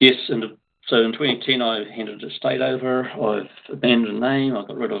 Yes, so in 2010 I handed the estate over, I've abandoned the name, I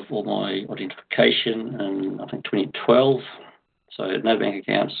got rid of all my identification in, I think, 2012. So I had no bank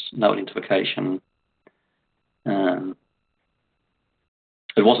accounts, no identification.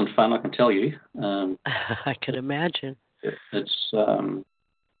 It wasn't fun, I can tell you. I could imagine. It's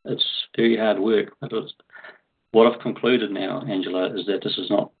very hard work. But what I've concluded now, Angela, is that this is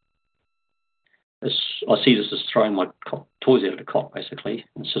not. I see this as throwing my toys out of the cot, basically,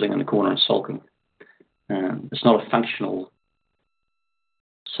 and sitting in the corner and sulking. It's not a functional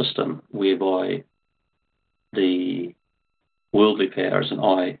system whereby the worldly powers and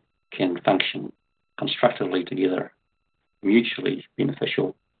I can function constructively together, mutually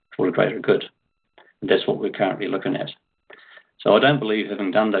beneficial for a greater good. And that's what we're currently looking at. So I don't believe, having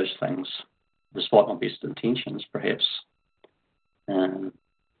done those things, despite my best intentions, perhaps,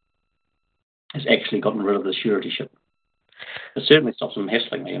 has actually gotten rid of the suretyship it certainly stops them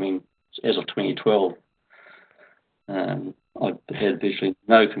hassling me. I mean, as of 2012, I had virtually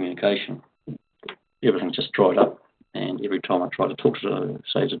no communication. Everything just dried up, and every time I try to talk to,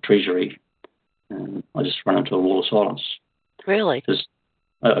 say, the Treasury, I just run into a wall of silence. Really?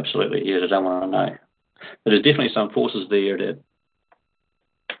 Oh, absolutely, yeah, they don't want to know. But there's definitely some forces there that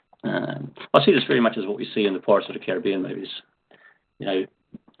I see this very much as what we see in the Pirates of the Caribbean movies. You know,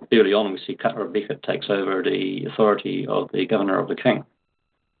 early on we see Cutler Beckett takes over the authority of the Governor of the King.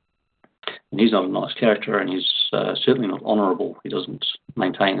 And he's not a nice character, and he's certainly not honourable. He doesn't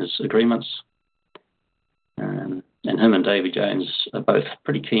maintain his agreements. And him and Davy Jones are both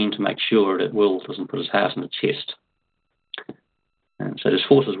pretty keen to make sure that Will doesn't put his heart in the chest. And so there's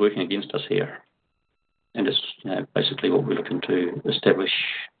forces working against us here. And it's basically what we're looking to establish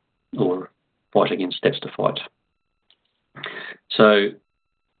or fight against. That's the fight. So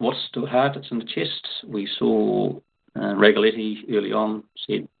what's the heart that's in the chest? We saw Ragaletti early on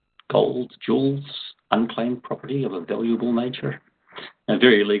said gold, jewels, unclaimed property of a valuable nature.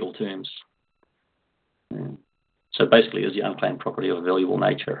 Very legal terms. So basically is the unclaimed property of a valuable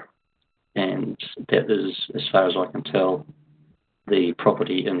nature. And that is, as far as I can tell, the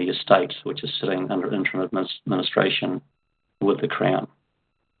property in the estate, which is sitting under interim administration with the Crown.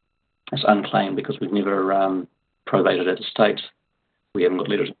 It's unclaimed because we've never probated that estate. We haven't got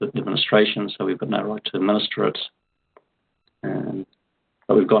letters of administration, so we've got no right to administer it.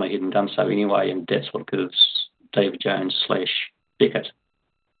 But we've gone ahead and done so anyway, and that's what gives David Jones / Beckett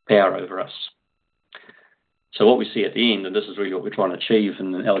power over us. So what we see at the end, and this is really what we're trying to achieve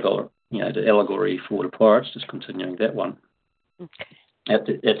in the allegory for the pirates, just continuing that one. Okay. At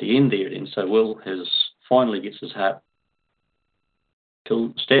the end there, then, so Will finally gets his heart,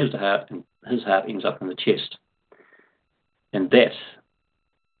 stabs the heart, and his heart ends up in the chest. And that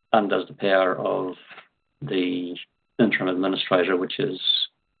undoes the power of the interim administrator, which is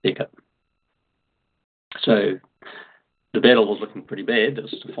Beckett. So the battle was looking pretty bad.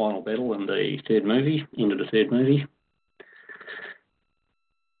 This was the final battle in the third movie, end of the third movie.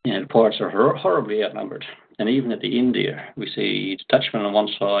 The pirates are horribly outnumbered. And even at the end there, we see the Dutchman on one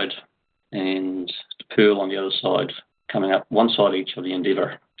side and the Pearl on the other side, coming up one side each of the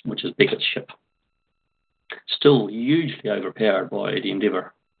Endeavour, which is Beckett's ship. Still hugely overpowered by the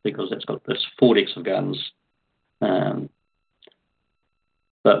Endeavour because it's got this 4 decks of guns.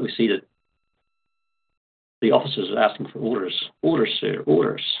 But we see that the officers are asking for orders. Orders, sir,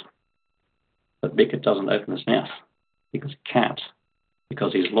 orders. But Beckett doesn't open his mouth because he can't,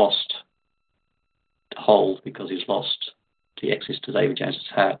 because he's lost the hold, because he's lost the access to David Jones's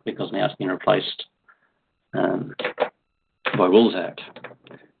heart, because now it's been replaced by Will's heart.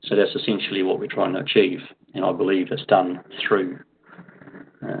 So that's essentially what we're trying to achieve, and I believe it's done through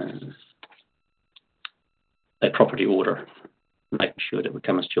a property order, making sure that we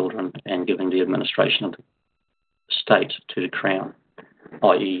come as children and giving the administration of the state to the Crown,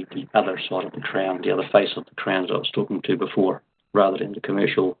 i.e. the other side of the Crown, the other face of the Crown that I was talking to before, rather than the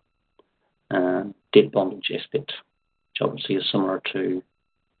commercial debt bondage aspect, which I would see as similar to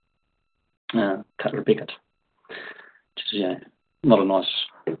Cutler Beckett, which is not a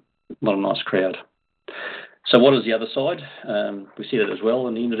nice crowd. So what is the other side? We see that as well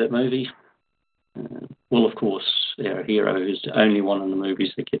in the end of that movie. Will, of course, our hero, is the only one in the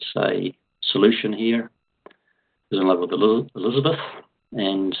movies that gets a solution here, is in love with Elizabeth,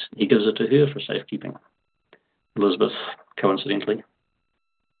 and he gives it to her for safekeeping. Elizabeth, coincidentally.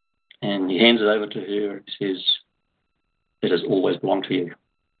 And he hands it over to her and says, "It has always belonged to you."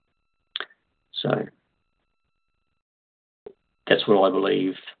 So that's what I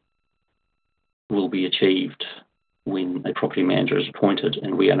believe will be achieved when a property manager is appointed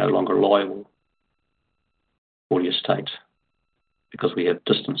and we are no longer liable for the estate because we have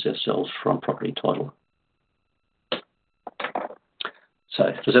distanced ourselves from property title.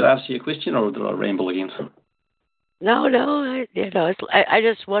 So, does that answer your question, or did I ramble again? No. I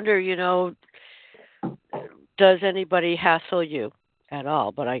just wonder, does anybody hassle you at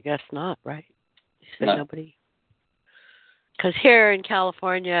all? But I guess not, right? You said No. Nobody. Because here in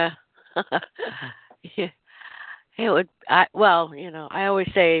California, it would. I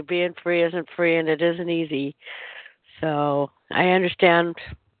always say being free isn't free, and it isn't easy. So I understand,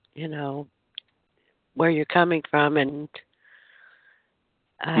 where you're coming from, and.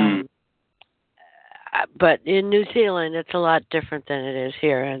 But in New Zealand, it's a lot different than it is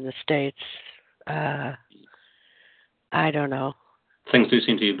here in the States. I don't know. Things do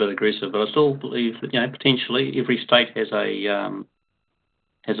seem to be a bit aggressive, but I still believe that potentially every state has a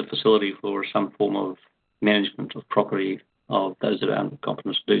facility for some form of management of property of those that are under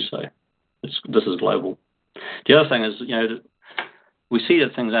competence to do so. This is global. The other thing is, we see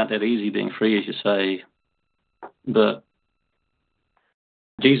that things aren't that easy being free, as you say, but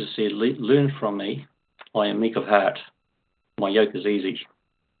Jesus said, learn from me, I am meek of heart, my yoke is easy,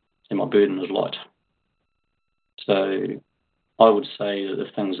 and my burden is light. So I would say that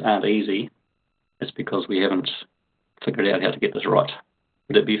if things aren't easy, it's because we haven't figured out how to get this right.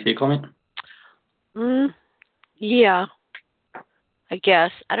 Would that be a fair comment? Yeah, I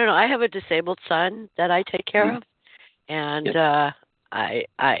guess. I don't know. I have a disabled son that I take care of, and I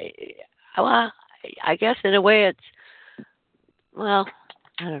guess in a way it's, well,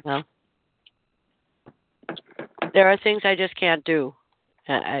 I don't know. There are things I just can't do,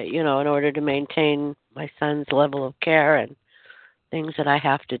 in order to maintain my son's level of care and things that I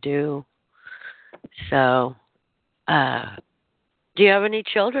have to do. So, do you have any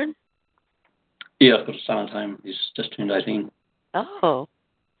children? Yeah, I've got a son at home. He's just turned 18. Oh,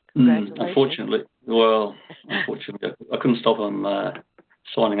 congratulations. Unfortunately, I couldn't stop him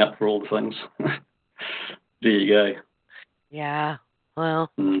signing up for all the things. There you go. Yeah,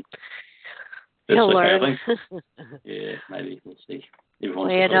 well, he'll learn. I think. Yeah, maybe. We'll see.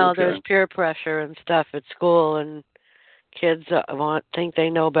 There's peer pressure and stuff at school, and kids think they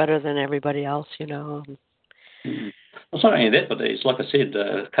know better than everybody else, Well, it's not only that, but it's like I said,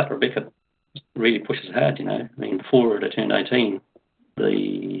 Cutler Beckett really pushes hard, I mean, before they turned 18,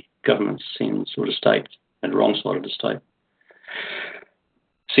 the government sends, or the state, and the wrong side of the state,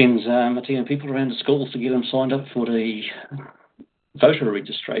 sends people around the schools to get them signed up for the voter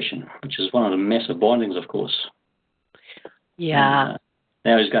registration, which is one of the massive bindings, of course. Yeah.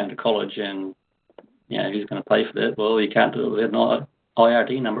 Now he's going to college and, who's going to pay for that? Well, you can't do it without an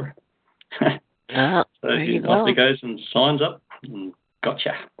IRD number. So he goes and signs up and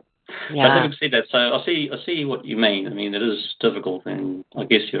gotcha. Yeah. But having said that, so I see what you mean. I mean, it is difficult, and I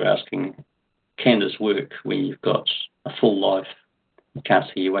guess you're asking, can this work when you've got a full life, you can't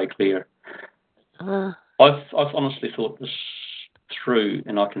see your way clear? I've honestly thought this through,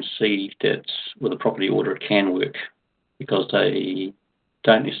 and I can see that with a property order it can work, because they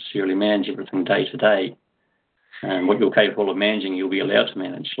don't necessarily manage everything day to day. And what you're capable of managing, you'll be allowed to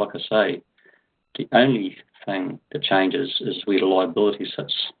manage. Like I say, the only thing that changes is where the liability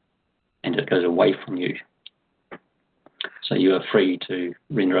sits, and it goes away from you. So you are free to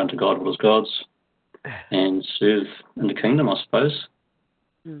render unto God what is God's and serve in the kingdom, I suppose,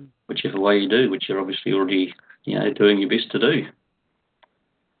 whichever way you do, which you're obviously already, doing your best to do.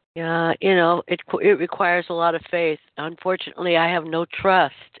 Yeah, it requires a lot of faith. Unfortunately, I have no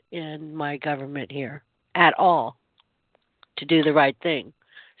trust in my government here at all to do the right thing.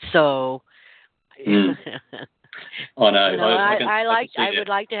 So, I know. I would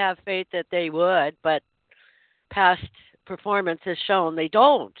like to have faith that they would, but past performance has shown they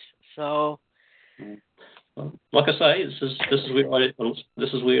don't. So, well, like I say, this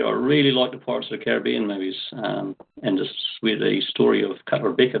is where I really like the Pirates of the Caribbean movies, and this is where the story of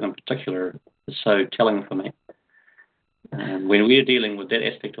Cutler Beckett in particular is so telling for me. When we're dealing with that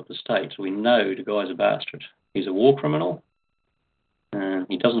aspect of the state, we know the guy's a bastard. He's a war criminal.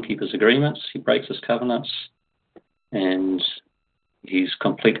 He doesn't keep his agreements. He breaks his covenants, and he's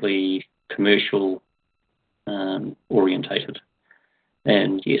completely commercial orientated.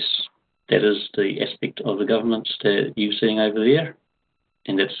 And yes, that is the aspect of the government that you're seeing over there,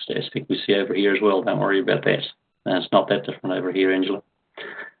 and that's the aspect we see over here as well. Don't worry about that. It's not that different over here, Angela.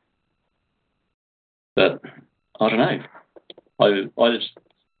 But I don't know. I just,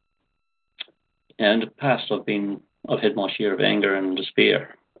 in the past, I've had my share of anger and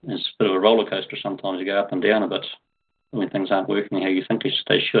despair. It's a bit of a roller coaster sometimes. You go up and down a bit when things aren't working how you think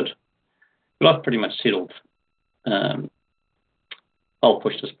they should. But I've pretty much settled. I'll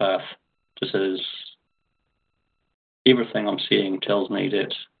push this path. Just as everything I'm seeing tells me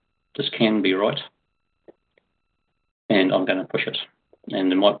that this can be right, and I'm going to push it. And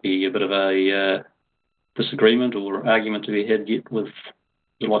there might be a bit of a disagreement or argument to be had yet with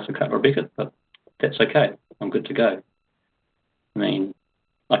the likes of Cutler Beckett, but that's okay. I'm good to go. I mean,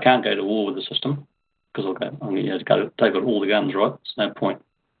 I can't go to war with the system because they've got all the guns, right? There's no point.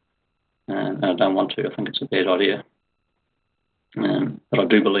 And I don't want to. I think it's a bad idea. But I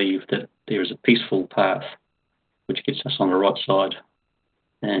do believe that there is a peaceful path which gets us on the right side.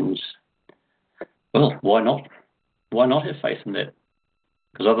 And, well, why not? Why not have faith in that?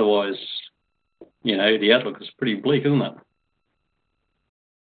 Because otherwise, the outlook is pretty bleak, isn't it?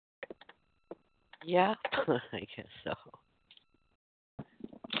 Yeah, I guess so.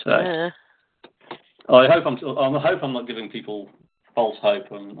 So I hope I'm not giving people false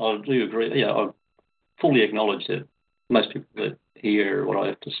hope, and I do agree. Yeah, I fully acknowledge that most people that hear what I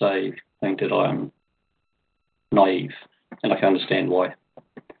have to say think that I'm naive, and I can understand why.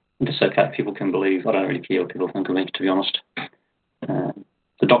 It's okay. People can believe. I don't really care what people think of me, to be honest.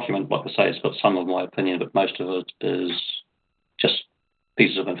 The document, like I say, has got some of my opinion, but most of it is just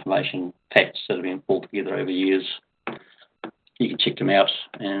pieces of information, facts that have been pulled together over years. You can check them out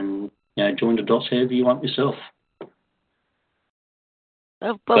and join the dots however you want yourself.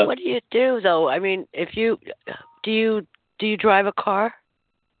 But what do you do though? I mean, if you do you drive a car?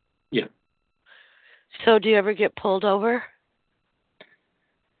 Yeah. So do you ever get pulled over?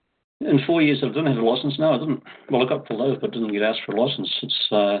 In 4 years, I didn't have a license. No, I didn't. Well, I got pulled over, but didn't get asked for a license.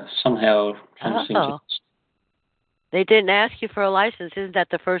 It's somehow things seem to... They didn't ask you for a license. Isn't that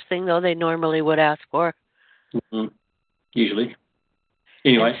the first thing, though, they normally would ask for? Mm-hmm. Usually.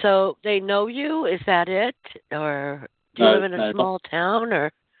 Anyway. And so they know you? Is that it? Or do you live in a small town?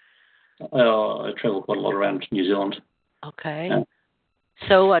 Or I travel quite a lot around New Zealand. Okay. Yeah.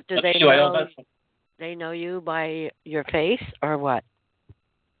 So what, do they anyway, know? They know you by your face or what?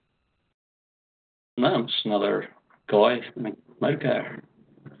 No, I'm just another guy in a motor car,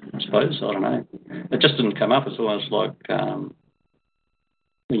 I suppose. I don't know. It just didn't come up. It's almost like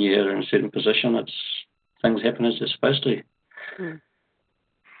when you're in a certain position, things happen as they're supposed to. Hmm.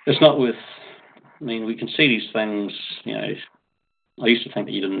 It's not with... I mean, we can see these things, I used to think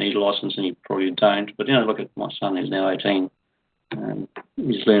that you didn't need a license, and you probably don't. But, look at my son, who's now 18.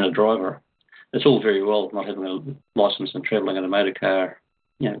 He's learning a driver. It's all very well not having a license and travelling in a motor car,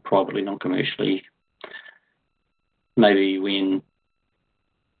 privately, non-commercially. Maybe when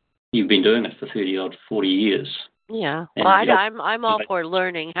you've been doing it for 30 or 40 years. Yeah. Well, I'm all for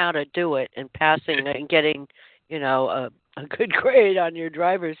learning how to do it and passing and getting, a good grade on your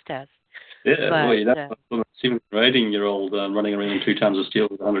driver's test. Yeah, well, you don't want a 17-year-old running around 2 tons of steel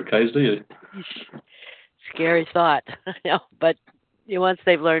with 100 k's, do you? Scary thought. But once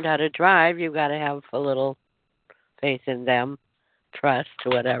they've learned how to drive, you've got to have a little faith in them, trust,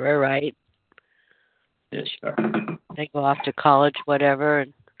 whatever, right? Yeah, sure. They go off to college, whatever,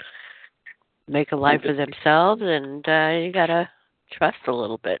 and make a life for themselves, and you got to trust a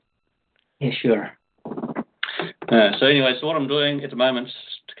little bit. Yeah, sure. So anyway, what I'm doing at the moment,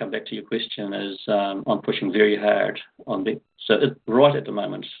 to come back to your question, is I'm pushing very hard on the... So right at the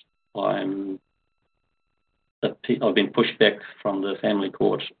moment, I've been pushed back from the family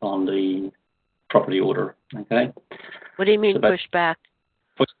court on the property order, okay? What do you mean pushed back?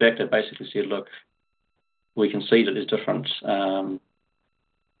 Pushed back, they basically said, look, we can see that there's different... there's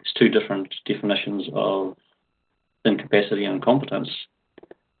 2 different definitions of incapacity and incompetence,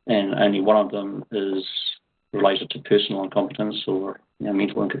 and only one of them is related to personal incompetence or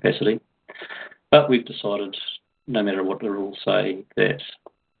mental incapacity. But we've decided, no matter what the rules say, that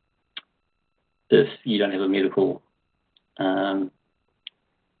if you don't have a medical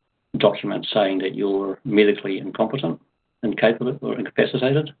document saying that you're medically incompetent, incapable, or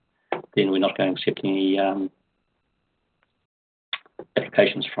incapacitated, then we're not going to accept any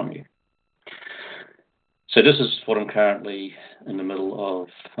applications from you. So this is what I'm currently in the middle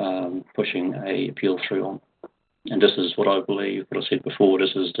of pushing a appeal through on. And this is what I believe, what I said before,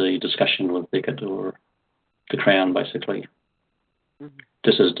 this is the discussion with Beckett or the Crown, basically. Mm-hmm.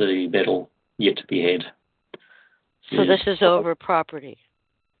 This is the battle yet to be had. So this is over property?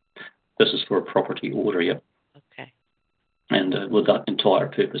 This is for a property order, yep. Okay. And with that entire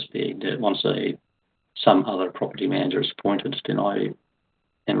purpose being that once some other property manager is appointed, then I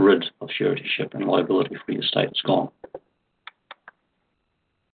am rid of suretyship and liability for the estate. It's gone.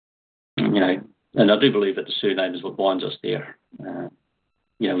 And I do believe that the surname is what binds us there.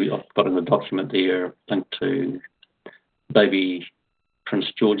 I've got in the document there linked to baby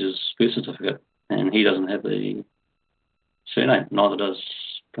Prince George's birth certificate, and he doesn't have the surname. Neither does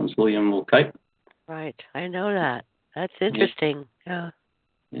Prince William or Kate. Right, I know that. That's interesting. Yeah.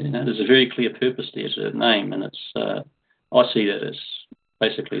 There's a very clear purpose there to that name, and it's I see that as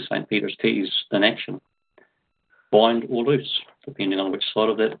basically St. Peter's keys in action. Bind or loose, depending on which side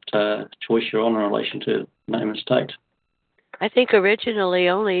of that choice you're on in relation to name and state. I think originally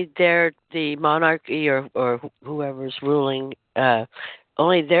only the monarchy or whoever's ruling,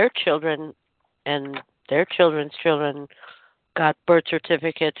 only their children and their children's children got birth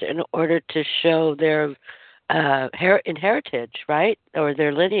certificates in order to show their heritage, right? Or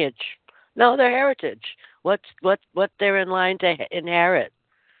their lineage. No, their heritage. What they're in line to inherit,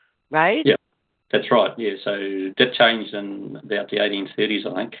 right? Yeah. That's right, yeah. So that changed in about the 1830s,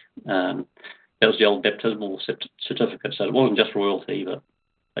 I think. That was the old baptismal certificate. So it wasn't just royalty, but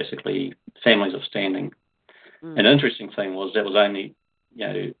basically families of standing. Mm. And the interesting thing was that was only,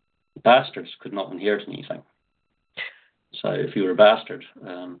 bastards could not inherit anything. So if you were a bastard,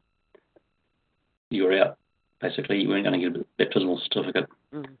 you were out. basically you weren't going to get a baptismal certificate.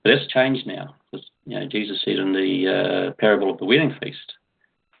 Mm. But that's changed now. Because, Jesus said in the parable of the wedding feast,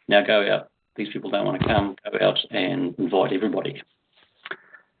 now go out. These people don't want to come. Go out and invite everybody.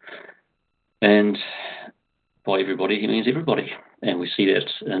 And by everybody, he means everybody. And we see that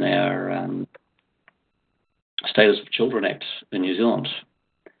in our Status of Children Act in New Zealand.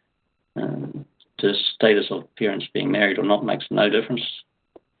 The status of parents being married or not makes no difference.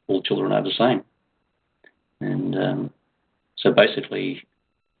 All children are the same. And so basically,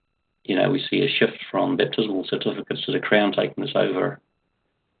 we see a shift from baptismal certificates to the Crown taking this over,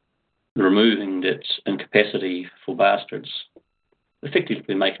 removing that incapacity for bastards,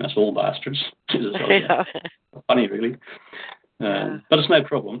 effectively making us all bastards. Yeah. Funny, really. But it's no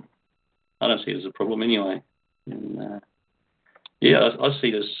problem. I don't see it as a problem anyway. And, I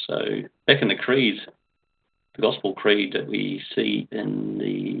see this. So back in the creed, the gospel creed that we see in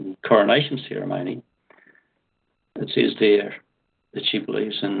the coronation ceremony, it says there that she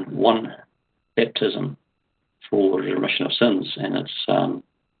believes in one baptism for the remission of sins. And it's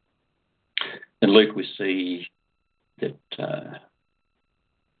in Luke we see that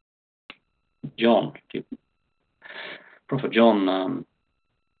Prophet John,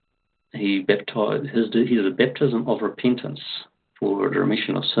 he baptized. He did a baptism of repentance for the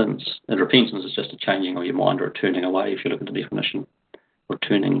remission of sins. And repentance is just a changing of your mind or a turning away, if you look at the definition, or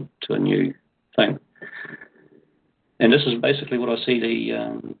turning to a new thing. And this is basically what I see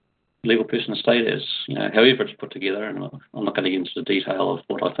the legal person estate as. However it's put together, and I'm not going to get into the detail of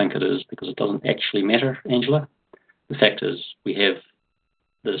what I think it is because it doesn't actually matter, Angela. The fact is we have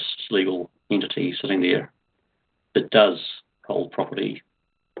this legal entity sitting there that does hold property,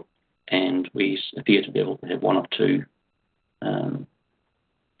 and we appear to be able to have one of two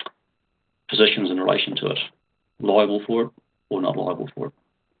positions in relation to it, liable for it or not liable for it.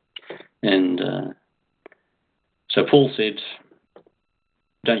 And so Paul said,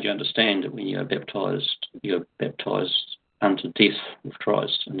 don't you understand that when you're baptized unto death with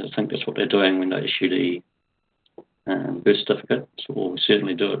Christ? And I think that's what they're doing when they issue the birth certificate. So we'll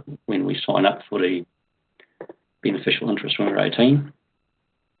certainly do it when we sign up for the beneficial interest when we're 18.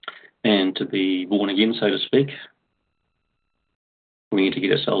 And to be born again, so to speak, we need to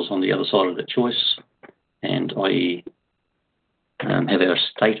get ourselves on the other side of that choice, and i.e. Have our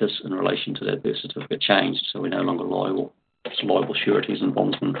status in relation to that birth certificate changed, so we're no longer liable. It's liable sureties and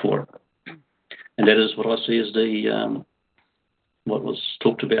bondsmen for it. And that is what I see as the what was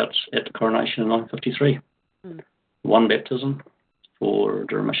talked about at the coronation in 1953. One baptism for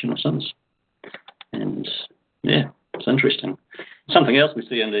the remission of sins. And, it's interesting. Something else we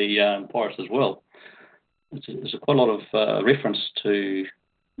see in the Pirates as well. There's quite a lot of reference to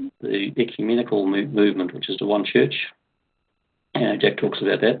the ecumenical movement, which is the one church. Jack talks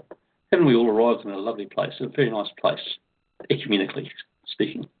about that. Haven't we all arrived in a lovely place, a very nice place, ecumenically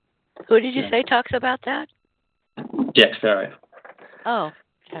speaking? Who did you say talks about that? Jack Sparrow. Oh,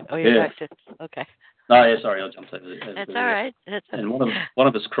 you're back to, okay. Oh, yeah, sorry, I jumped over there. That's all right. And one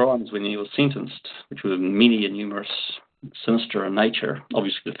of his crimes when he was sentenced, which were many and numerous, sinister in nature,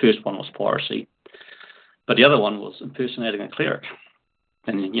 obviously the first one was piracy, but the other one was impersonating a cleric.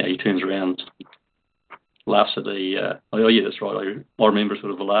 And, he turns around, laughs at the, oh, yeah, that's right, I remember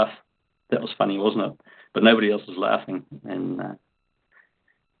sort of a laugh. That was funny, wasn't it? But nobody else was laughing. And,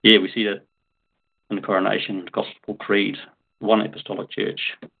 we see that in the coronation, Gospel Creed, one apostolic church,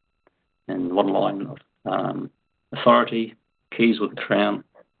 and one line of authority, keys with the crown,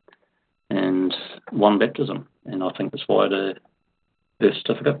 and one baptism. And I think that's why the birth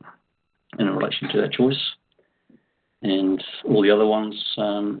certificate in relation to that choice. And all the other ones,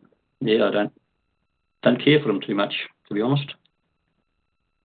 I don't care for them too much, to be honest.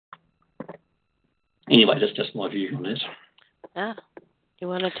 Anyway, that's just my view on this. You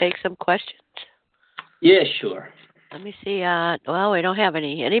want to take some questions? Yeah, sure. Let me see. Well, we don't have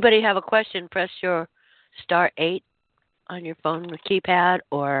any. Anybody have a question, press your *8 on your phone with keypad,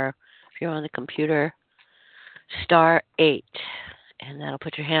 or if you're on the computer, *8, and that'll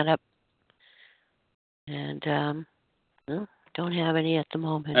put your hand up. And don't have any at the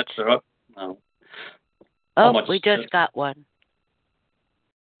moment. That's all right. No. Oh, we just got one.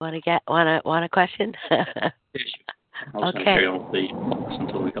 Want a question? Yeah, sure. I was going to carry on with the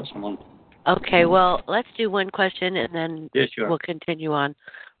until we got someone. Okay, well, let's do one question and then we'll continue on.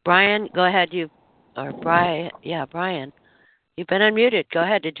 Brian, go ahead. Brian, you've been unmuted. Go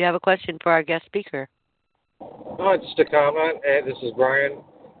ahead. Did you have a question for our guest speaker? Oh, just a comment. This is Brian.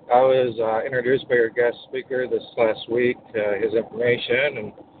 I was introduced by your guest speaker this last week, his information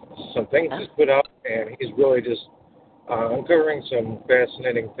and some things he's put up, and he's really just uncovering some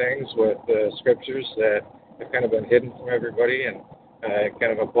fascinating things with the scriptures that have kind of been hidden from everybody, and I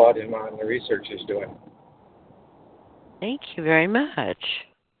kind of applaud him on the research he's doing. Thank you very much.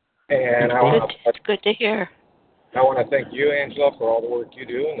 And It's good to hear. I want to thank you, Angela, for all the work you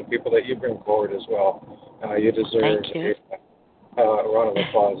do and the people that you bring forward as well. You deserve a round of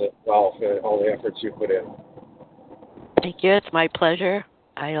applause as well for all the efforts you put in. Thank you. It's my pleasure.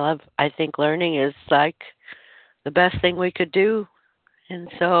 I think learning is like the best thing we could do. And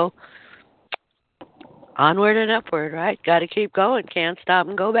so onward and upward, right? Got to keep going. Can't stop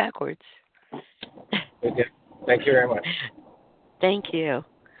and go backwards. Thank you very much. Thank you.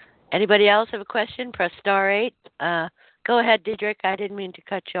 Anybody else have a question? Press *8. Go ahead, Diederik. I didn't mean to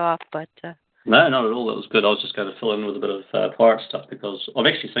cut you off, but... No, not at all. That was good. I was just going to fill in with a bit of pirate stuff because I'm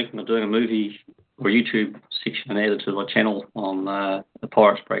actually thinking of doing a movie or YouTube section and add it to my channel on the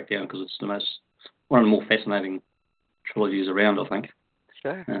Pirates Breakdown because it's one of the more fascinating trilogies around, I think.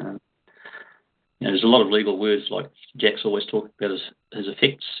 Sure. There's a lot of legal words, like Jack's always talking about his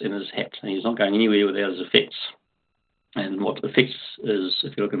effects in his hat, and he's not going anywhere without his effects. And what effects is,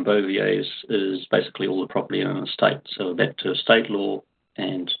 if you look in Bovier's, is basically all the property in an estate. So back to estate law,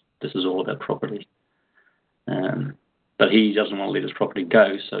 and this is all about property. But he doesn't want to let his property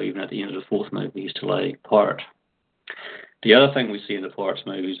go, so even at the end of the fourth movie, he's still a pirate. The other thing we see in the Pirates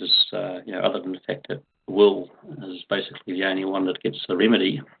movies is, other than the fact that Will is basically the only one that gets the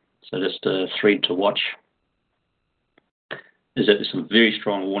remedy, so just a thread to watch, is that there's some very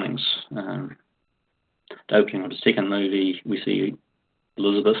strong warnings. The opening of the second movie, we see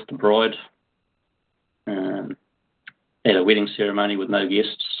Elizabeth, the bride, at a wedding ceremony with no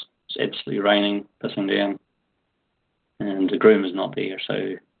guests. It's absolutely raining, pissing down, and the groom is not there.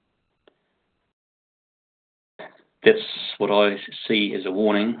 So that's what I see as a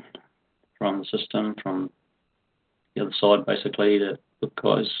warning from the system, from the other side, basically, that, look,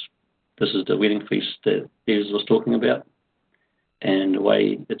 guys, this is the wedding feast that Bez was talking about. And the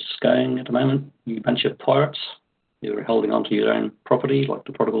way it's going at the moment, you bunch of pirates, you're holding on to your own property like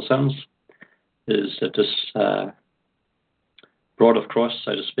the prodigal sons, is that this bride of Christ,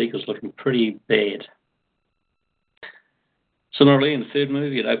 so to speak, is looking pretty bad. Similarly, in the third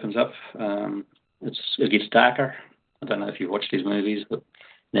movie, it opens up, it gets darker. I don't know if you've watched these movies, but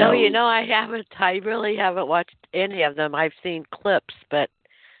now... No, I haven't. I really haven't watched any of them. I've seen clips, but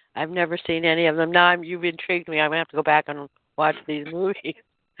I've never seen any of them. Now you've intrigued me. I'm going to have to go back and watch these movies.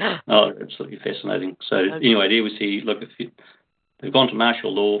 Oh, absolutely fascinating. So anyway, there we see, look, they've gone to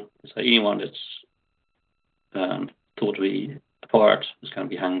martial law, so anyone that's thought to be a pirate is going to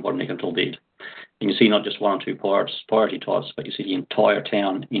be hung by the neck until dead. And you see not just one or two piratey types, but you see the entire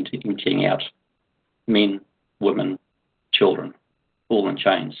town emptying out. Men, women, children, all in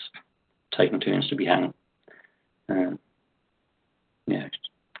chains, taking turns to be hung.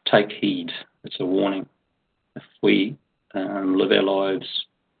 Take heed. It's a warning. If we live our lives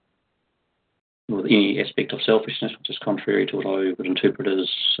with any aspect of selfishness, which is contrary to what I would interpret as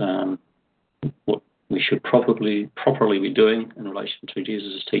what we should properly be doing in relation to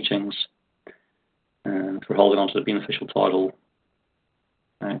Jesus' teachings, for holding on to the beneficial title,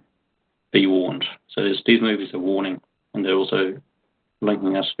 be warned. So these movies are warning, and they're also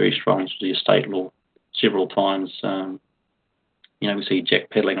linking us very strongly to the estate law. Several times, we see Jack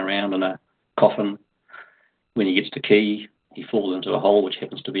pedaling around in a coffin. When he gets the key, he falls into a hole which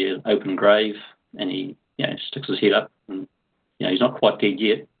happens to be an open grave, and he sticks his head up, and he's not quite dead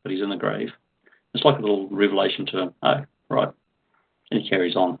yet, but he's in the grave. It's like a little revelation to him. Oh, right. And he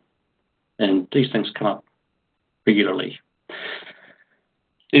carries on. And these things come up regularly.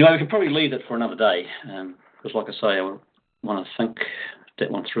 Anyway, we can probably leave it for another day, because like I say, I want to think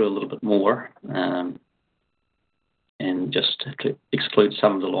that one through a little bit more, and just to exclude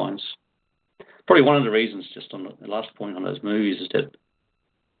some of the lines. Probably one of the reasons, just on the last point on those movies, is that,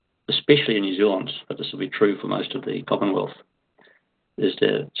 especially in New Zealand, but this will be true for most of the Commonwealth, is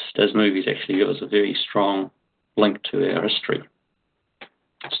that those movies actually give us a very strong link to our history.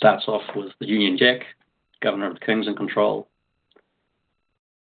 It starts off with the Union Jack, Governor of the King's in control.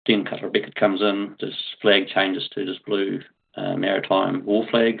 Then Cutter Beckett comes in, this flag changes to this blue maritime war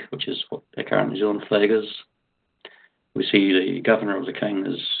flag, which is what our current New Zealand flag is. We see the Governor of the King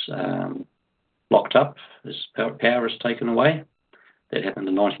is locked up, his power is taken away. That happened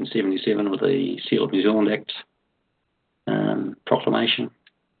in 1977 with the Seal of New Zealand Act proclamation.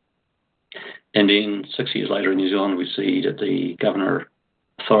 And then 6 years later in New Zealand, we see that the governor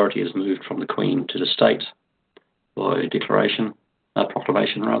authority has moved from the Queen to the state by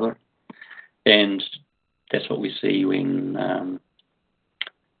proclamation rather. And that's what we see when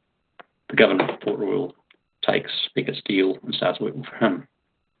the governor of Port Royal takes Beckett's deal and starts working for him.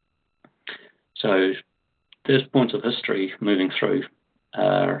 So those points of history moving through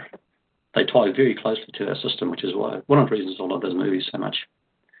they tie very closely to our system, which is why one of the reasons I love those movies so much,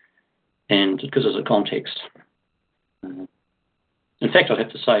 and it gives us a context. In fact, I'd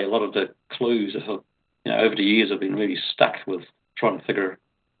have to say a lot of the clues, over the years, I've been really stuck with trying to figure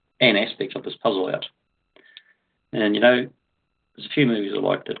an aspect of this puzzle out. And there's a few movies I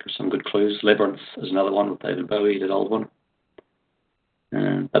like that give some good clues. Labyrinth is another one with David Bowie, that old one.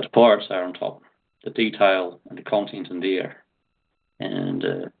 But the pirates are on top. The detail and the content in there,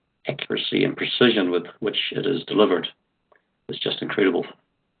 and accuracy and precision with which it is delivered is just incredible.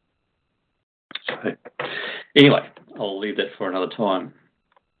 So, anyway, I'll leave that for another time.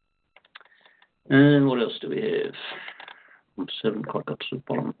 And what else do we have? I haven't quite got to the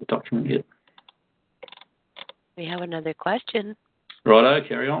bottom of the document yet. We have another question. Righto,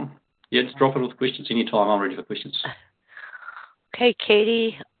 carry on. Yeah, just drop it with questions anytime. I'm ready for questions. Okay,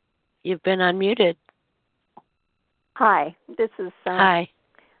 Katie, you've been unmuted. Hi, this is Hi.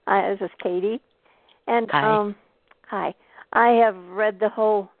 This is Katie, and Hi. hi. I have read the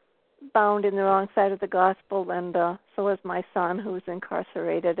whole Bound in the Wrong Side of the Gospel, and so has my son, who's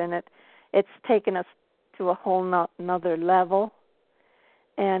incarcerated, and it's taken us to a whole another level,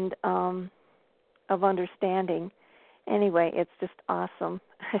 and of understanding. Anyway, it's just awesome,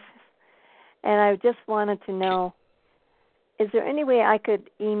 and I just wanted to know: is there any way I could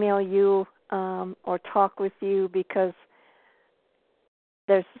email you or talk with you, because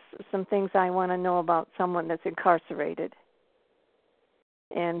there's some things I want to know about someone that's incarcerated.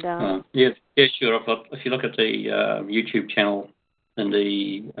 And sure. If you look at the YouTube channel in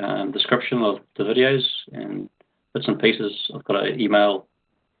the description of the videos and bits and pieces, I've got an email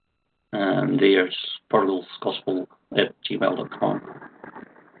there. It's prodigalsgospel@gmail.com.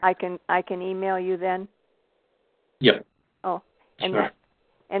 I can email you then. Yep. Oh, and sure.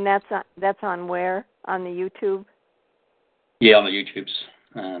 that's on where? On the YouTube? Yeah, on the YouTubes.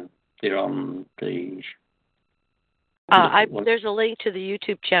 They're on the... There's a link to the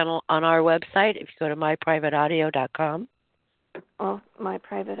YouTube channel on our website if you go to myprivateaudio.com. Oh,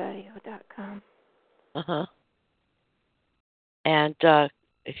 myprivateaudio.com. Uh-huh. And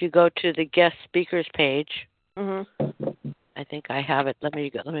if you go to the guest speakers page, I think I have it. Let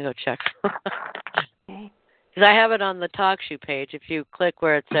me go check. Okay. Because I have it on the TalkShoe page. If you click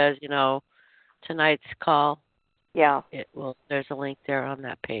where it says, tonight's call, yeah, there's a link there on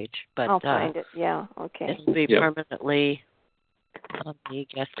that page. But I'll find it. Yeah, okay. It'll be permanently on the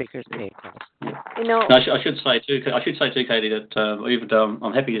guest speakers page. No, I should say too, Katie, that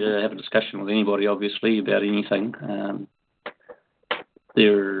I'm happy to have a discussion with anybody, obviously, about anything.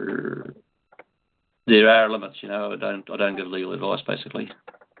 There are limits, I don't give legal advice, basically.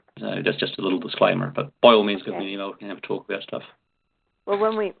 So that's just a little disclaimer. But by all means, give me an email. We can have a talk about stuff. Well,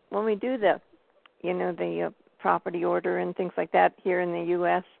 when we do the property order and things like that here in the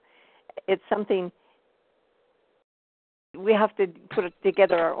U.S., it's something we have to put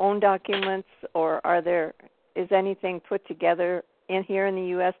together our own documents, or is anything put together here in the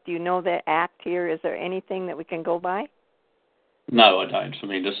U.S.? Do you know the act here? Is there anything that we can go by? No, I don't. I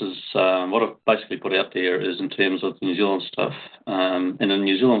mean, this is what I've basically put out there is in terms of the New Zealand stuff. And in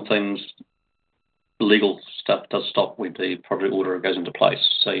New Zealand things, legal stuff does stop when the property order goes into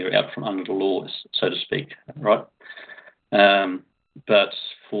place. So you're out from under the law, so to speak, right? But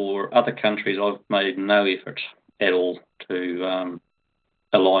for other countries, I've made no effort at all to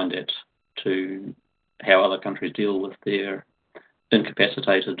align that to how other countries deal with their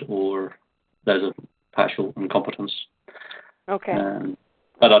incapacitated or those of partial incompetence. Okay.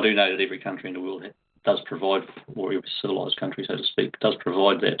 But I do know that every country in the world does provide, or every civilized country, so to speak, does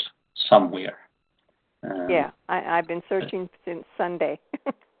provide that somewhere. I've been searching since Sunday,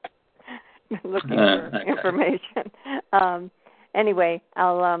 looking for information. Anyway,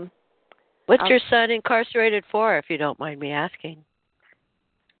 I'll... What's your son incarcerated for, if you don't mind me asking?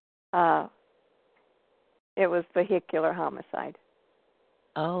 It was vehicular homicide.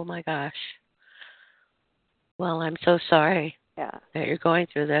 Oh, my gosh. Well, I'm so sorry that you're going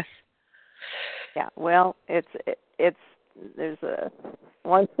through this. Yeah, well,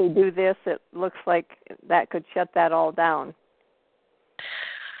 once we do this, it looks like that could shut that all down.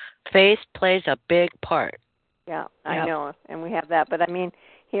 Faith plays a big part. Yeah, I know, and we have that. But I mean,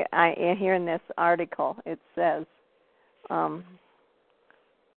 here in this article, it says on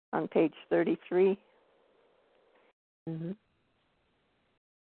page 33.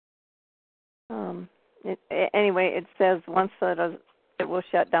 Anyway, it says once it will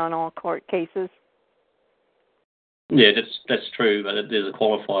shut down all court cases. Yeah, that's true, but there's a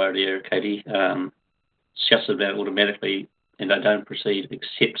qualifier there, Katie. Shuts it down automatically, and they don't proceed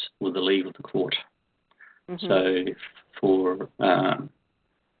except with the leave of the court. So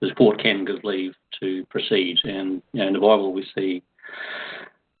the court can give leave to proceed. And in the Bible we see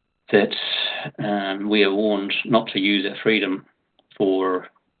that we are warned not to use our freedom for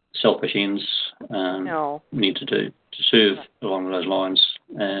selfish ends. No. We need to serve along those lines.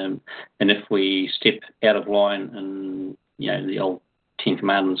 And if we step out of line and the old Ten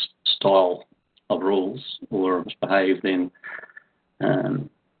Commandments style of rules or misbehave, then I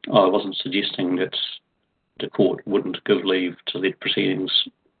wasn't suggesting that the court wouldn't give leave to let proceedings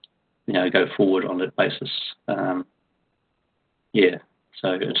go forward on that basis. So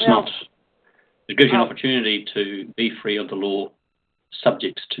it's not. It gives you an opportunity to be free of the law,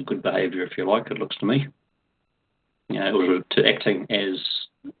 subject to good behaviour, if you like. It looks to me, or to acting as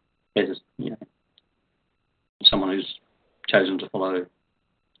someone who's chosen to follow the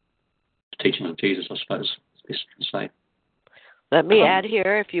teachings of Jesus, I suppose, is best to say. Let me add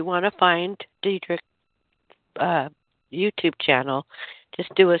here, if you want to find Diederik's YouTube channel,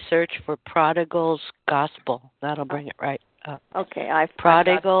 just do a search for Prodigal's Gospel. That'll bring it right up. Okay,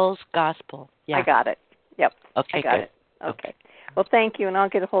 Prodigal's Gospel. Yeah. I got it. Yep. Okay, I got it. Okay. Well, thank you, and I'll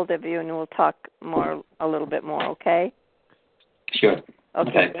get a hold of you, and we'll talk a little bit more, okay? Sure.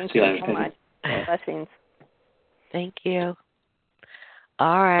 Okay. Thank you so much. Blessings. Thank you.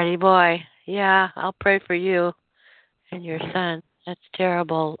 All righty, boy. Yeah, I'll pray for you and your son. That's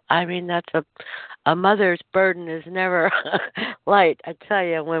terrible. I mean, that's a mother's burden is never light. I tell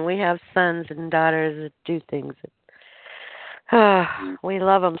you, when we have sons and daughters that do things, we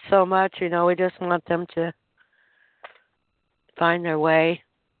love them so much. We just want them to find their way,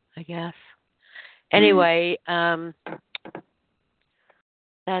 I guess. Anyway,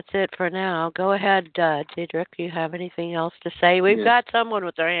 that's it for now. Go ahead, Diederik. Do you have anything else to say? We've got someone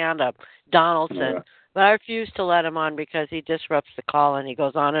with their hand up, Donaldson. Yeah. But I refuse to let him on because he disrupts the call and he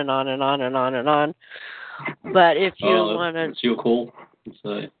goes on and on and on and on and on. But if you want to... It's your call. It's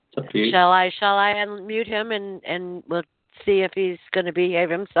up to you. Shall I unmute him and we'll see if he's going to behave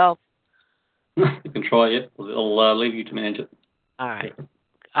himself? You can try it. I'll leave you to manage it. All right.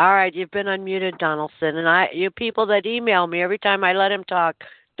 All right, you've been unmuted, Donaldson. And you people that email me, every time I let him talk,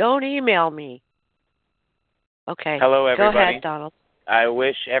 don't email me. Okay. Hello, everybody. Go ahead, Donald. I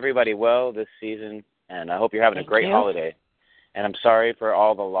wish everybody well this season, and I hope you're having a great holiday. And I'm sorry for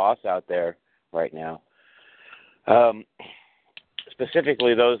all the loss out there right now.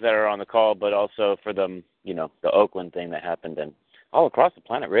 Specifically those that are on the call, but also for them, the Oakland thing that happened. And all across the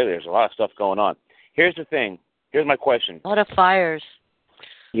planet, really, there's a lot of stuff going on. Here's the thing. Here's my question. A lot of fires.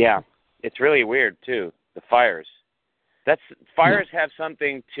 Yeah, it's really weird, too, the fires. Fires have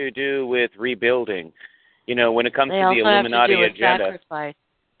something to do with rebuilding. When it comes to the Illuminati agenda. Sacrifice.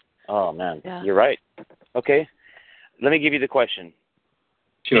 Oh, man, You're right. Okay, let me give you the question.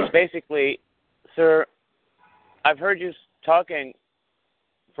 Sure. It's basically, sir, I've heard you talking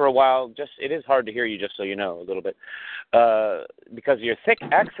for a while. It is hard to hear you, just so you know, a little bit, because of your thick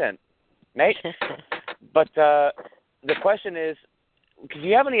accent, Nate. But the question is, do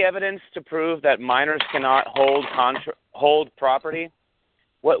you have any evidence to prove that minors cannot hold property?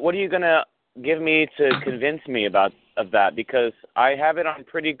 What are you going to give me to convince me of that? Because I have it on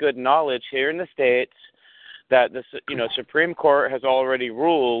pretty good knowledge here in the States that the Supreme Court has already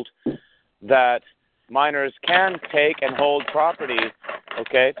ruled that minors can take and hold property.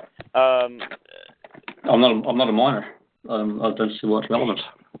 Okay. I'm not a minor. I don't see what's relevant.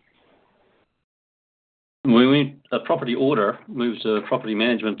 A property order moves a property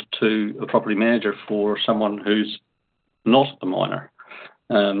management to a property manager for someone who's not a minor.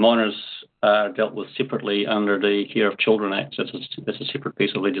 Minors are dealt with separately under the Care of Children Act. That's a separate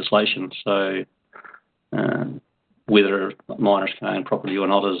piece of legislation. So whether minors can own property or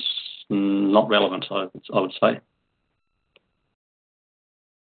not is not relevant, I would say.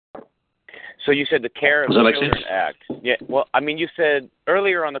 So you said the Care of Children Act. Yeah. Well, I mean, you said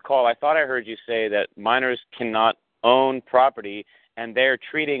earlier on the call, I thought I heard you say that minors cannot own property, and they're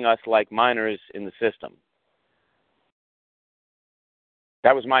treating us like minors in the system.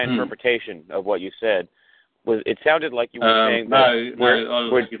 That was my interpretation of what you said. It sounded like you were saying that.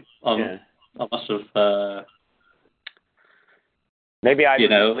 I must have. Maybe I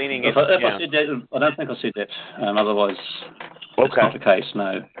was leaning into. I said that, I don't think I said that. Otherwise, that's not the case.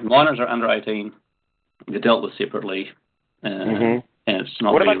 No, minors are under 18. They're dealt with separately, and it's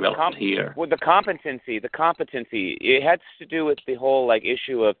not really relevant here. Well, the competency. It has to do with the whole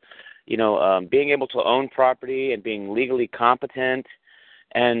issue of, being able to own property and being legally competent.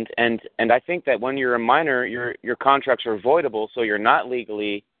 And I think that when you're a minor, your contracts are voidable, so you're not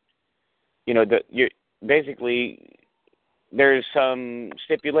legally, basically there's some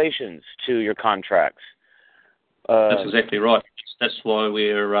stipulations to your contracts. That's exactly right. That's why what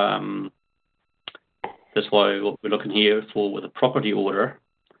we're looking here for with a property order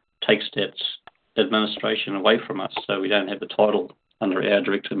takes that administration away from us, so we don't have the title under our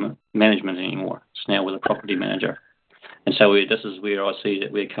director management anymore. It's now with a property manager. And so this is where I see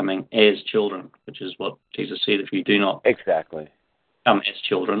that we're coming as children, which is what Jesus said, if you do not come as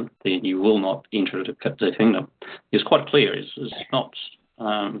children, then you will not enter the kingdom. It's quite clear. It's not,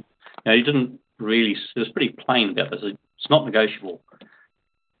 he didn't really, it was pretty plain about this. It's not negotiable.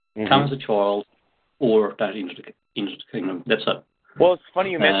 Mm-hmm. Come as a child or don't enter the kingdom. That's it. Well, it's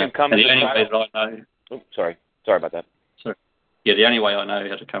funny you mentioned come as a child. The only way that I know... Oops, sorry about that. Sorry. Yeah, the only way I know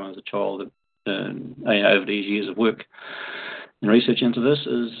how to come as a child over these years of work and research into this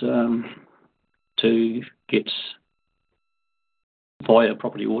is to get via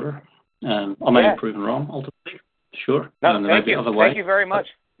property order. I may have proven wrong ultimately. Sure. No, thank you. Thank you very much.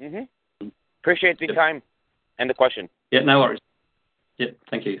 Mm-hmm. Appreciate the time and the question. Yeah, no worries. Yeah,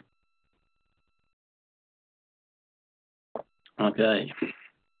 thank you. Okay.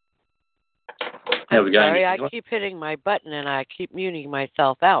 How are we going? Sorry, I keep hitting my button and I keep muting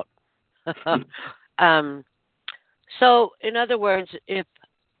myself out. So, in other words, if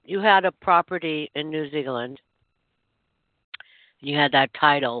you had a property in New Zealand, you had that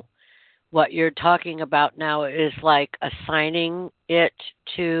title, what you're talking about now is like assigning it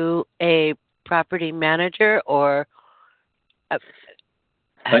to a property manager, or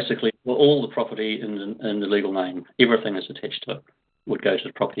basically, well, all the property in the legal name, everything that's attached to it, would go to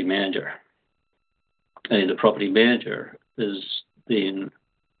the property manager. And the property manager is then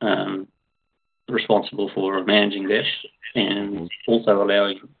responsible for managing that and also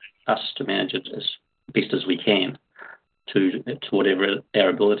allowing us to manage it as best as we can to whatever our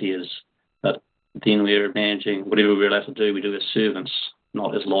ability is. But then we're managing whatever we're allowed to do. We do as servants,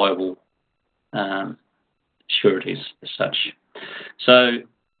 not as liable sureties as such. So,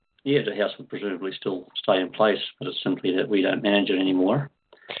 yeah, the house would presumably still stay in place, but it's simply that we don't manage it anymore.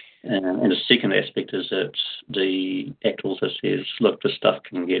 And the second aspect is that the Act also says, look, this stuff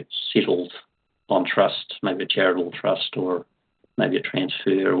can get settled on trust, maybe a charitable trust or maybe a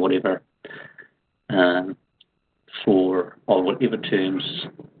transfer or whatever, for whatever terms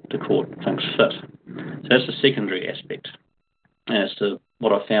the court thinks fit. So that's the secondary aspect. As to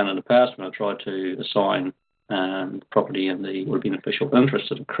what I found in the past when I tried to assign property in the beneficial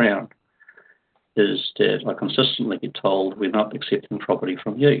interest of the Crown, is that I consistently get told we're not accepting property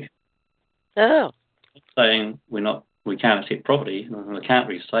from you. Oh. Saying we can't accept property, and I can't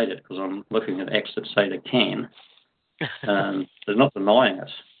really say that because I'm looking at acts that say they can. They're not denying it,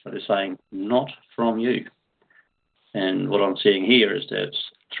 but they're saying not from you. And what I'm seeing here is that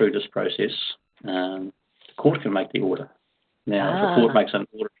through this process, the court can make the order. Now, if the court makes an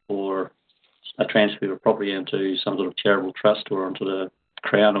order for a transfer of property into some sort of charitable trust or onto the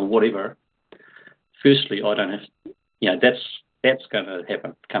Crown or whatever, firstly, I don't have, that's going to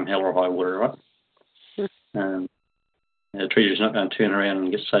happen come hell or high water, right? The Treasury's not going to turn around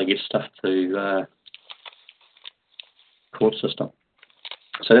and get stuff to court system.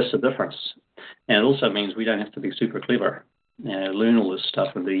 So that's the difference. And it also means we don't have to be super clever, learn all this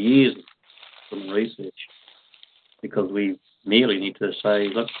stuff and do years of research, because we merely need to say,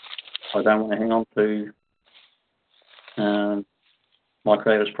 look, I don't want to hang on to my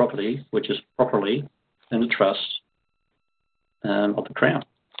Creator's property, which is properly in the trust of the Crown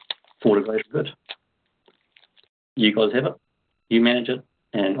for the greater good. You guys have it, you manage it,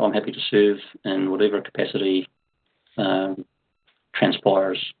 and I'm happy to serve in whatever capacity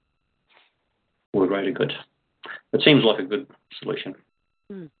transpires for the greater good. It seems like a good solution.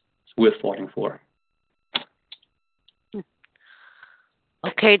 It's worth fighting for.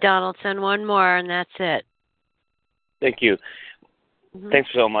 Okay, Donaldson, one more, and that's it. Thank you. Thanks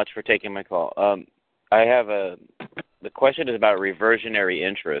so much for taking my call. I have the question is about reversionary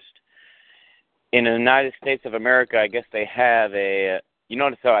interest. In the United States of America, I guess they have you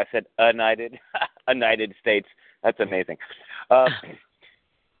notice how I said united? United States. That's amazing.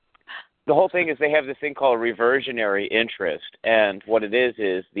 The whole thing is they have this thing called reversionary interest, and what it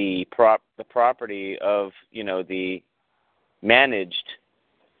is the property of, the managed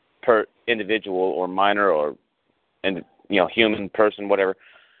per individual or minor or human person, whatever,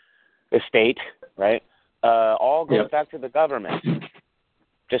 estate, right? All goes back to the government.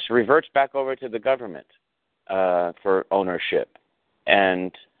 Just reverts back over to the government for ownership.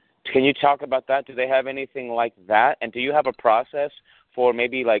 And can you talk about that? Do they have anything like that? And do you have a process for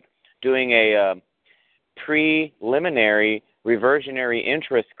maybe like doing a preliminary reversionary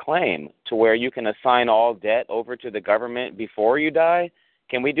interest claim to where you can assign all debt over to the government before you die?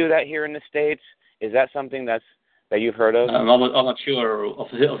 Can we do that here in the States? Is that something that's that you've heard of? I'm not sure.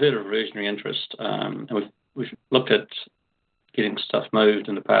 I've heard of reversionary interest, and we've looked at getting stuff moved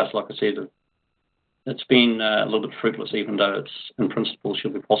in the past. Like I said, it's been a little bit fruitless, even though it's in principle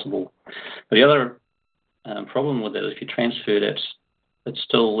should be possible. But the other problem with that is if you transfer that, it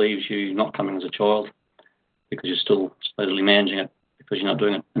still leaves you not coming as a child because you're still supposedly managing it because you're not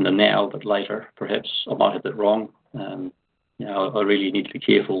doing it in the now, but later. Perhaps I might have that wrong. I really need to be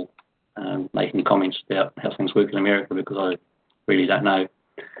careful making comments about how things work in America because I really don't know.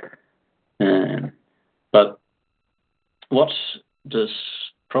 But what this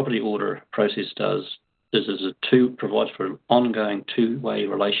property order process does is it provides for an ongoing two-way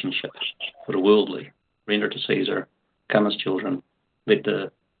relationship for the worldly. Render to Caesar, come as children, let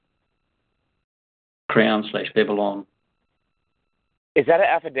the crown/Babylon. Is that an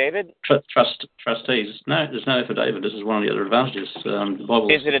affidavit? Trustees. No, there's no affidavit. This is one of the other advantages. The Bible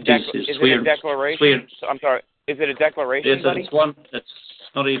is it a declaration? I'm sorry. Is it a declaration? It's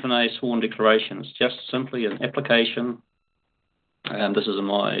not even a sworn declaration. It's just simply an application. And this is in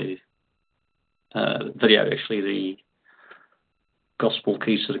my video, actually, the Gospel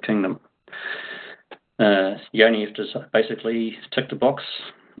Keys to the Kingdom. You only have to basically tick the box.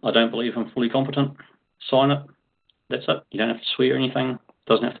 I don't believe I'm fully competent. Sign it. That's it. You don't have to swear anything. It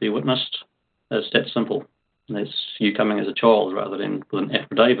doesn't have to be witnessed. It's that simple. And that's you coming as a child rather than with an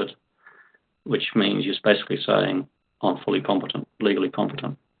affidavit, which means you're basically saying, I'm fully competent, legally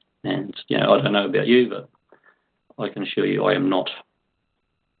competent. And, I don't know about you, but I can assure you I am not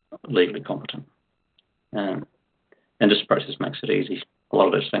legally competent. And this process makes it easy. A lot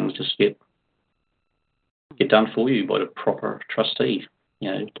of those things just get done for you by the proper trustee.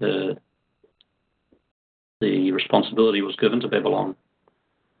 The responsibility was given to Babylon.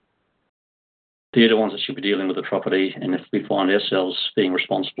 They're the ones that should be dealing with the property, and if we find ourselves being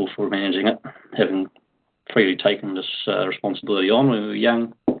responsible for managing it, having freely taken this responsibility on when we were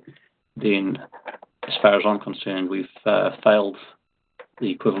young, then as far as I'm concerned, we've failed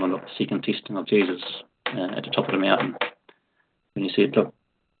the equivalent of the second testing of Jesus at the top of the mountain. When he said,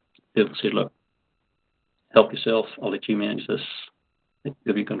 people said, look, help yourself, I'll let you manage this,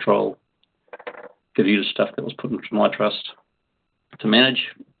 give you control, give you the stuff that was put into my trust to manage,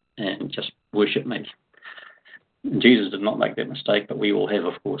 and just worship me. And Jesus did not make that mistake, but we all have,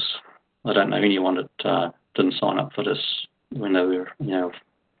 of course. I don't know anyone that didn't sign up for this when they were,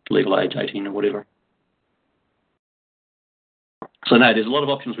 legal age, 18 or whatever. So no, there's a lot of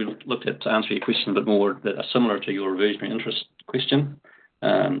options we looked at to answer your question, but more that are similar to your reversionary interest question.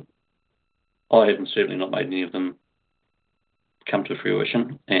 I haven't certainly not made any of them come to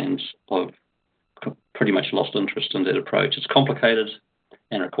fruition, and I've pretty much lost interest in that approach. It's complicated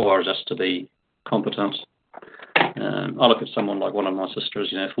and requires us to be competent. I look at someone like one of my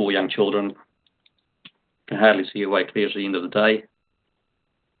sisters, 4 young children, can hardly see her way clear at the end of the day.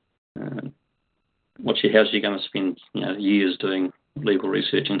 How's she going to spend years doing legal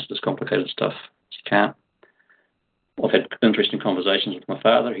research into this complicated stuff? She can't. I've had interesting conversations with my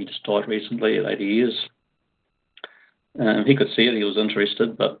father. He just died recently at 80 years. He could see it. He was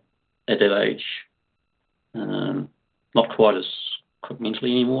interested, but at that age, not quite as quick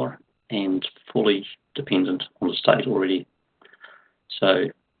mentally anymore and fully dependent on the state already.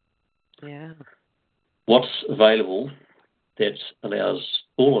 So what's available that allows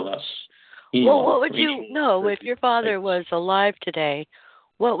all of us... Well, what would you know if your father was alive today?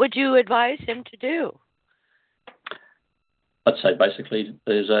 What would you advise him to do? I'd say basically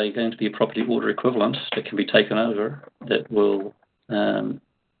there's going to be a property order equivalent that can be taken over that will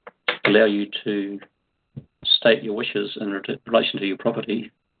allow you to state your wishes in relation to your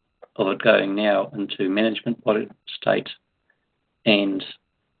property of it going now into management by the state and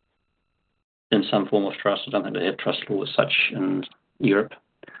in some form of trust. I don't think they have trust law as such in Europe,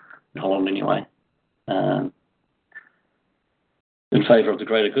 in Holland anyway, in favour of the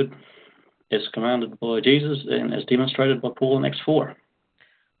greater good, as commanded by Jesus and as demonstrated by Paul in Acts 4.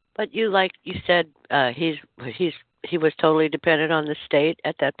 But you said he was totally dependent on the state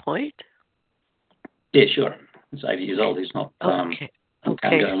at that point? Yeah, sure. He's 80 years old. He's not okay. Can't go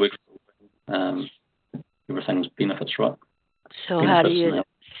and work. Everything's benefits, right? So how do you?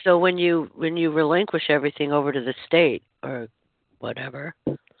 So when you relinquish everything over to the state or whatever,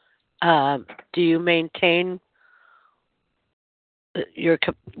 do you maintain your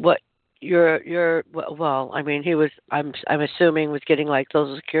well? I mean, he was. I'm assuming was getting like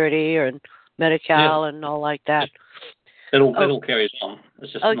Social Security or Medi-Cal and all like that. It all carries on.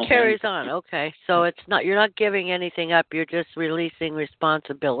 It's just it carries on. Okay, so it's not. You're not giving anything up. You're just releasing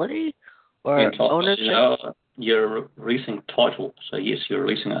responsibility or ownership. You're releasing title. So yes, you're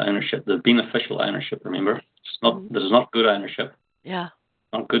releasing ownership, the beneficial ownership. Remember, There's not good ownership. Yeah.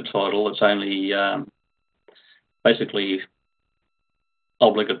 Not good title. It's only basically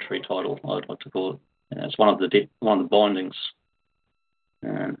obligatory title, I'd like to call it. It's one of the bindings.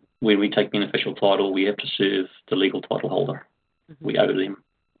 When we take beneficial title, we have to serve the legal title holder. Mm-hmm. We owe them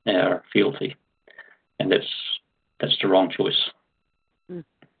our fealty, and that's the wrong choice. Mm.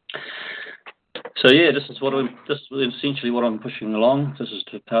 So yeah, this is essentially what I'm pushing along. This is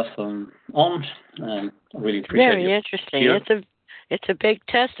the path I'm on. I really appreciate it. Very interesting. It's a big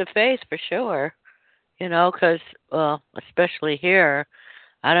test of faith for sure. Because especially here,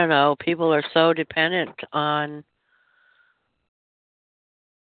 I don't know, people are so dependent on.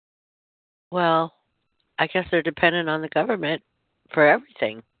 Well, I guess they're dependent on the government for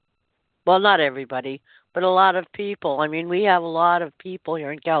everything. Well, not everybody, but a lot of people. I mean, we have a lot of people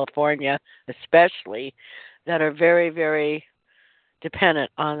here in California, especially, that are very, very dependent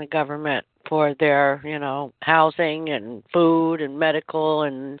on the government for their, housing and food and medical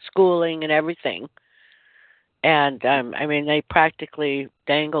and schooling and everything. And, they practically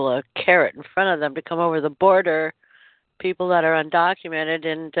dangle a carrot in front of them to come over the border, people that are undocumented,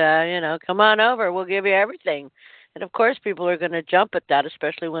 and, come on over, we'll give you everything. And, of course, people are going to jump at that,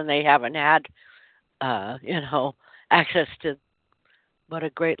 especially when they haven't had, access to what a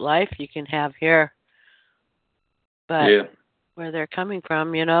great life you can have here. But where they're coming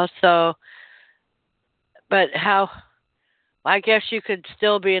from, so, but how, I guess you could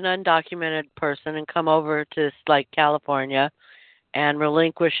still be an undocumented person and come over to, like, California and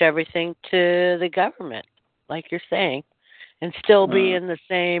relinquish everything to the government, like you're saying, and still be in the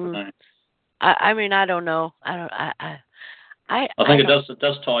same. I don't know. I think it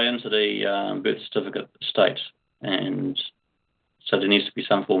does tie into the birth certificate state, and so there needs to be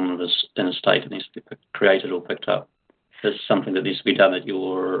some form of this in a state that needs to be created or picked up. There's something that needs to be done in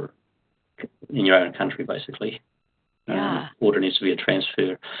your own country, basically. Or there needs to be a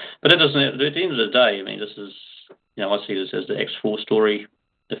transfer. But it doesn't. At the end of the day, this is, I see this as the X4 story.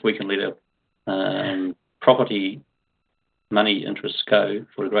 If we can let our property, money interests go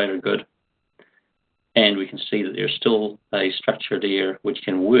for a greater good, and we can see that there's still a structure there which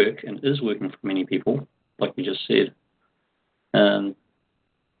can work and is working for many people, like we just said. The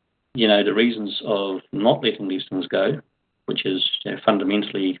reasons of not letting these things go, which is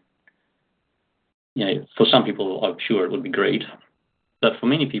fundamentally, for some people, I'm sure it would be greed, but for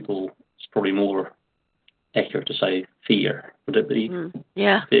many people, it's probably more accurate to say fear. Would it be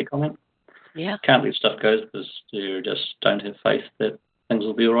a fair comment? Yeah. Can't let stuff go because they just don't have faith that things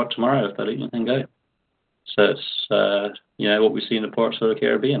will be all right tomorrow if they let anything go. So it's, what we see in the parts of the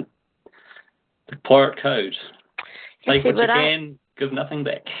Caribbean. The pirate code. Take what you can, give nothing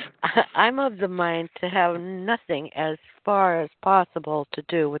back. I'm of the mind to have nothing as far as possible to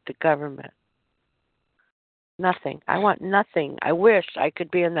do with the government. Nothing. I want nothing. I wish I could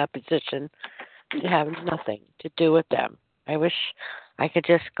be in that position to have nothing to do with them. I wish I could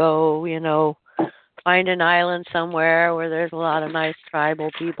just go, find an island somewhere where there's a lot of nice tribal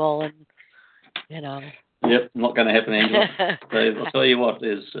people and, Yep, not going to happen, Angela. So I'll tell you what,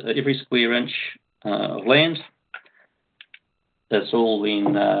 is every square inch of land, that's all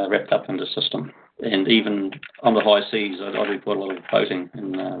been wrapped up in the system. And even on the high seas, I do quite a lot of boating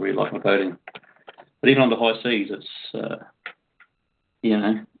and really like my boating. But even on the high seas, it's,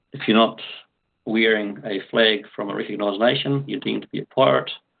 if you're not wearing a flag from a recognised nation, you're deemed to be a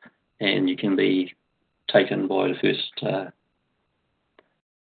pirate, and you can be taken by the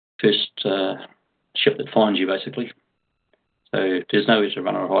first ship that finds you, basically. So there's no way to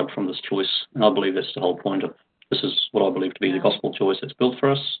run or hide from this choice, and I believe that's the whole point of this. Is what I believe to be the gospel choice that's built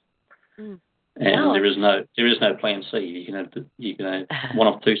for us. And there is no plan C. You can have one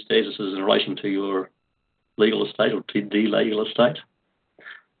of two statuses in relation to your legal estate or to the legal estate,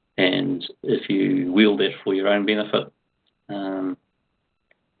 and if you wield that for your own benefit, then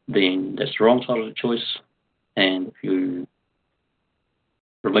that's the wrong side of the choice. And if you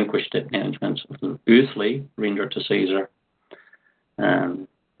relinquish that management of the earthly, render it to Caesar, that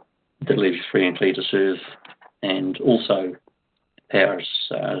leaves you free and clear to serve, and also empowers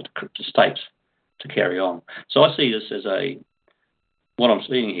the state to carry on. So I see this as what I'm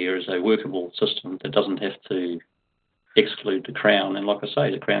seeing here is a workable system that doesn't have to exclude the Crown, and like I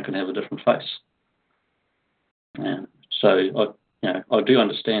say, the Crown can have a different face. So I do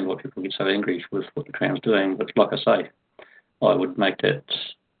understand why people get so angry with what the Crown's doing, but like I say, I would make that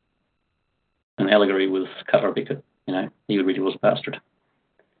an allegory with Cutler Beckett. He really was a bastard.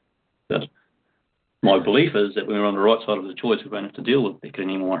 But my belief is that when we're on the right side of the choice, we won't have to deal with Beckett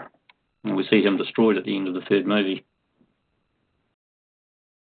anymore. And we see him destroyed at the end of the third movie.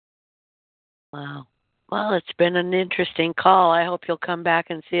 Wow. Well, it's been an interesting call. I hope you'll come back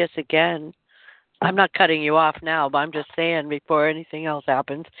and see us again. I'm not cutting you off now, but I'm just saying before anything else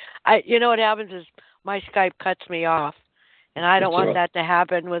happens. You know what happens is my Skype cuts me off, and I don't want that to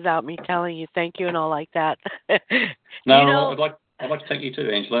happen without me telling you thank you and all like that. No, I'd like to thank you too,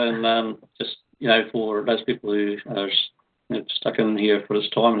 Angela, and just for those people who are stuck in here for this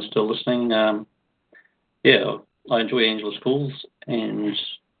time and still listening. I enjoy Angela's calls, and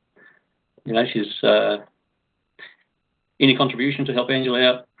she's any contribution to help Angela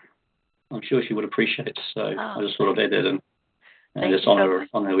out, I'm sure she would appreciate. So I just thought I'd add that in, and just on her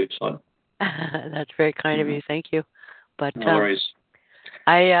website. That's very kind of you. Thank you. But no worries.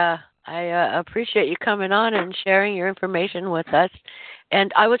 I appreciate you coming on and sharing your information with us.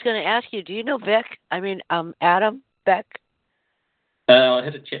 And I was going to ask you, do you know Vic? Adam Beck? I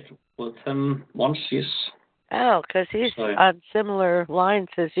had a chat with him once, yes. Oh, because he's on similar lines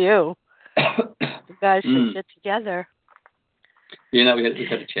as you. You guys should get together. Yeah, we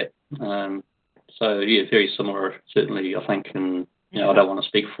had a chat. Very similar, certainly, I think. And I don't want to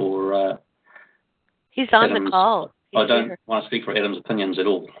speak for. He's on the call. I don't want to speak for Adam's opinions at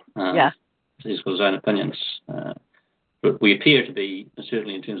all. He's got his own opinions. But we appear to be,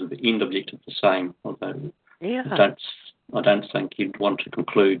 certainly in terms of the end objective, the same. Although I don't think he'd want to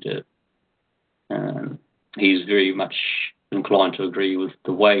conclude that he's very much inclined to agree with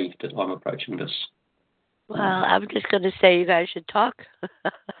the way that I'm approaching this. Well, I'm just going to say you guys should talk.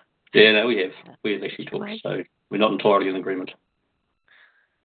 Yeah, no, we have actually talked, so we're not entirely in agreement.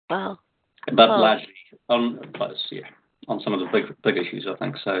 Well, but largely on some of the big issues, I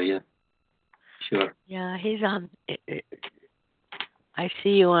think. So yeah, sure. Yeah, he's on. I see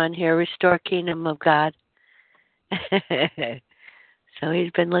you on here. Restore Kingdom of God. So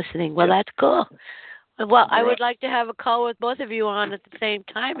he's been listening. Well, that's cool. Well, I would like to have a call with both of you on at the same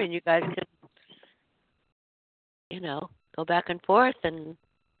time, and you guys can, go back and forth and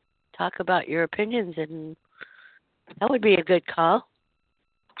talk about your opinions, and that would be a good call.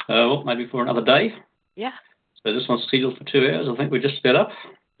 Well, maybe for another day. Yeah. So this one's scheduled for 2 hours. I think we just sped up.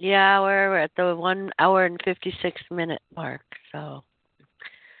 Yeah, we're at the 1 hour and 56-minute mark. So.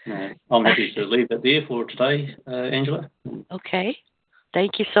 I'm happy to leave that there for today, Angela. Okay.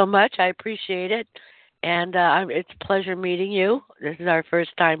 Thank you so much. I appreciate it. And it's a pleasure meeting you. This is our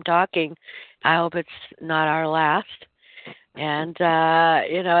first time talking. I hope it's not our last. And,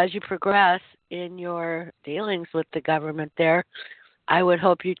 as you progress in your dealings with the government there, I would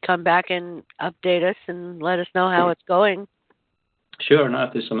hope you'd come back and update us and let us know how it's going. Sure. No,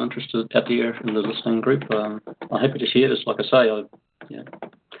 if there's some interest out there in the listening group, I'm happy to share this. Like I say, I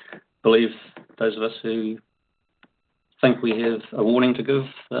believe those of us who think we have a warning to give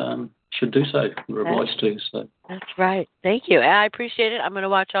should do so. We're obliged to. So. That's right. Thank you. I appreciate it. I'm going to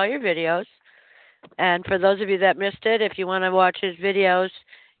watch all your videos. And for those of you that missed it, if you want to watch his videos,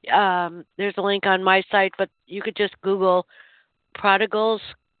 there's a link on my site, but you could just Google Prodigal's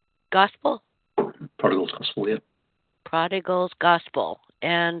Gospel. Prodigal's Gospel, yeah. Prodigal's Gospel.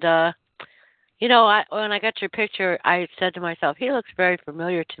 And, when I got your picture, I said to myself, he looks very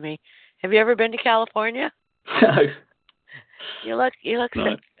familiar to me. Have you ever been to California? No. You look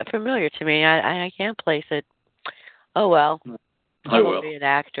familiar to me. I can't place it. Oh, well. I will be an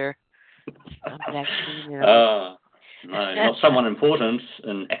actor. No, not someone important.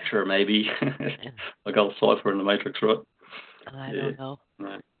 An actor, maybe. Like old Cypher in the Matrix, right? I don't know.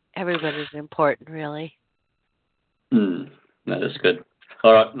 No. Everybody's important, really. No, that's good.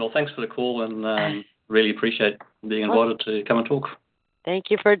 All right. Well, thanks for the call, and really appreciate being invited to come and talk.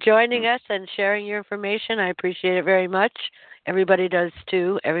 Thank you for joining us and sharing your information. I appreciate it very much. Everybody does,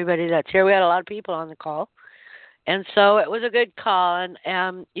 too. Everybody that's here. We had a lot of people on the call. And so it was a good call.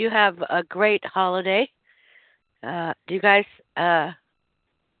 And you have a great holiday. Do you guys,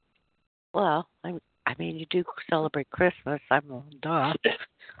 you do celebrate Christmas. Duh.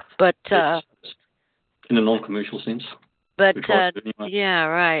 But, in a non-commercial sense. But, yeah,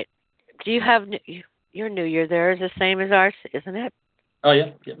 right. Do you have, your New Year there is the same as ours, isn't it? Oh,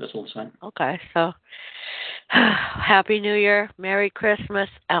 yeah. Yeah, that's all the same. Okay, so Happy New Year, Merry Christmas,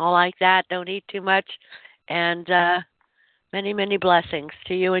 all like that. Don't eat too much. And many, many blessings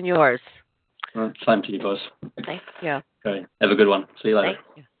to you and yours. Same to you guys. Thank you. Okay, have a good one. See you later. Thank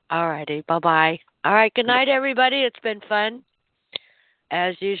you. All righty, bye-bye. All right, good night, everybody. It's been fun.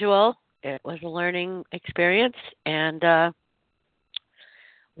 As usual, it was a learning experience, and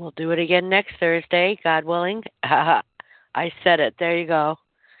we'll do it again next Thursday, God willing. I said it. There you go.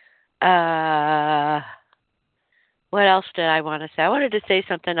 What else did I want to say? I wanted to say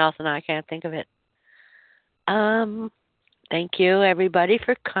something else, and I can't think of it. Thank you, everybody,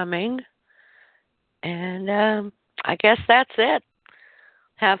 for coming. And I guess that's it.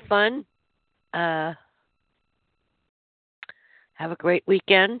 Have fun. Have a great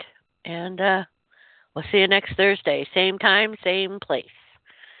weekend. And we'll see you next Thursday. Same time, same place.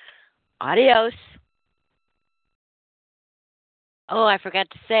 Adios. Oh, I forgot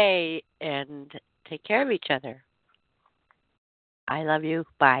to say, and take care of each other. I love you.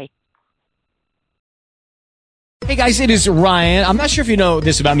 Bye. Hey guys, it is Ryan. I'm not sure if you know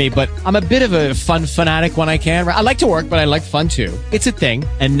this about me, but I'm a bit of a fun fanatic when I can. I like to work, but I like fun too. It's a thing.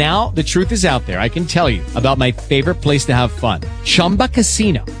 And now the truth is out there. I can tell you about my favorite place to have fun. Chumba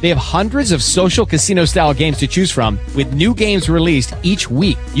Casino. They have hundreds of social casino style games to choose from with new games released each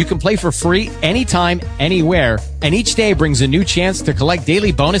week. You can play for free anytime, anywhere. And each day brings a new chance to collect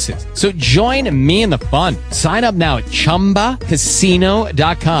daily bonuses. So join me in the fun. Sign up now at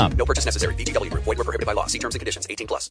ChumbaCasino.com. No purchase necessary. VGW Group. Void where prohibited by law. See terms and conditions. 18+.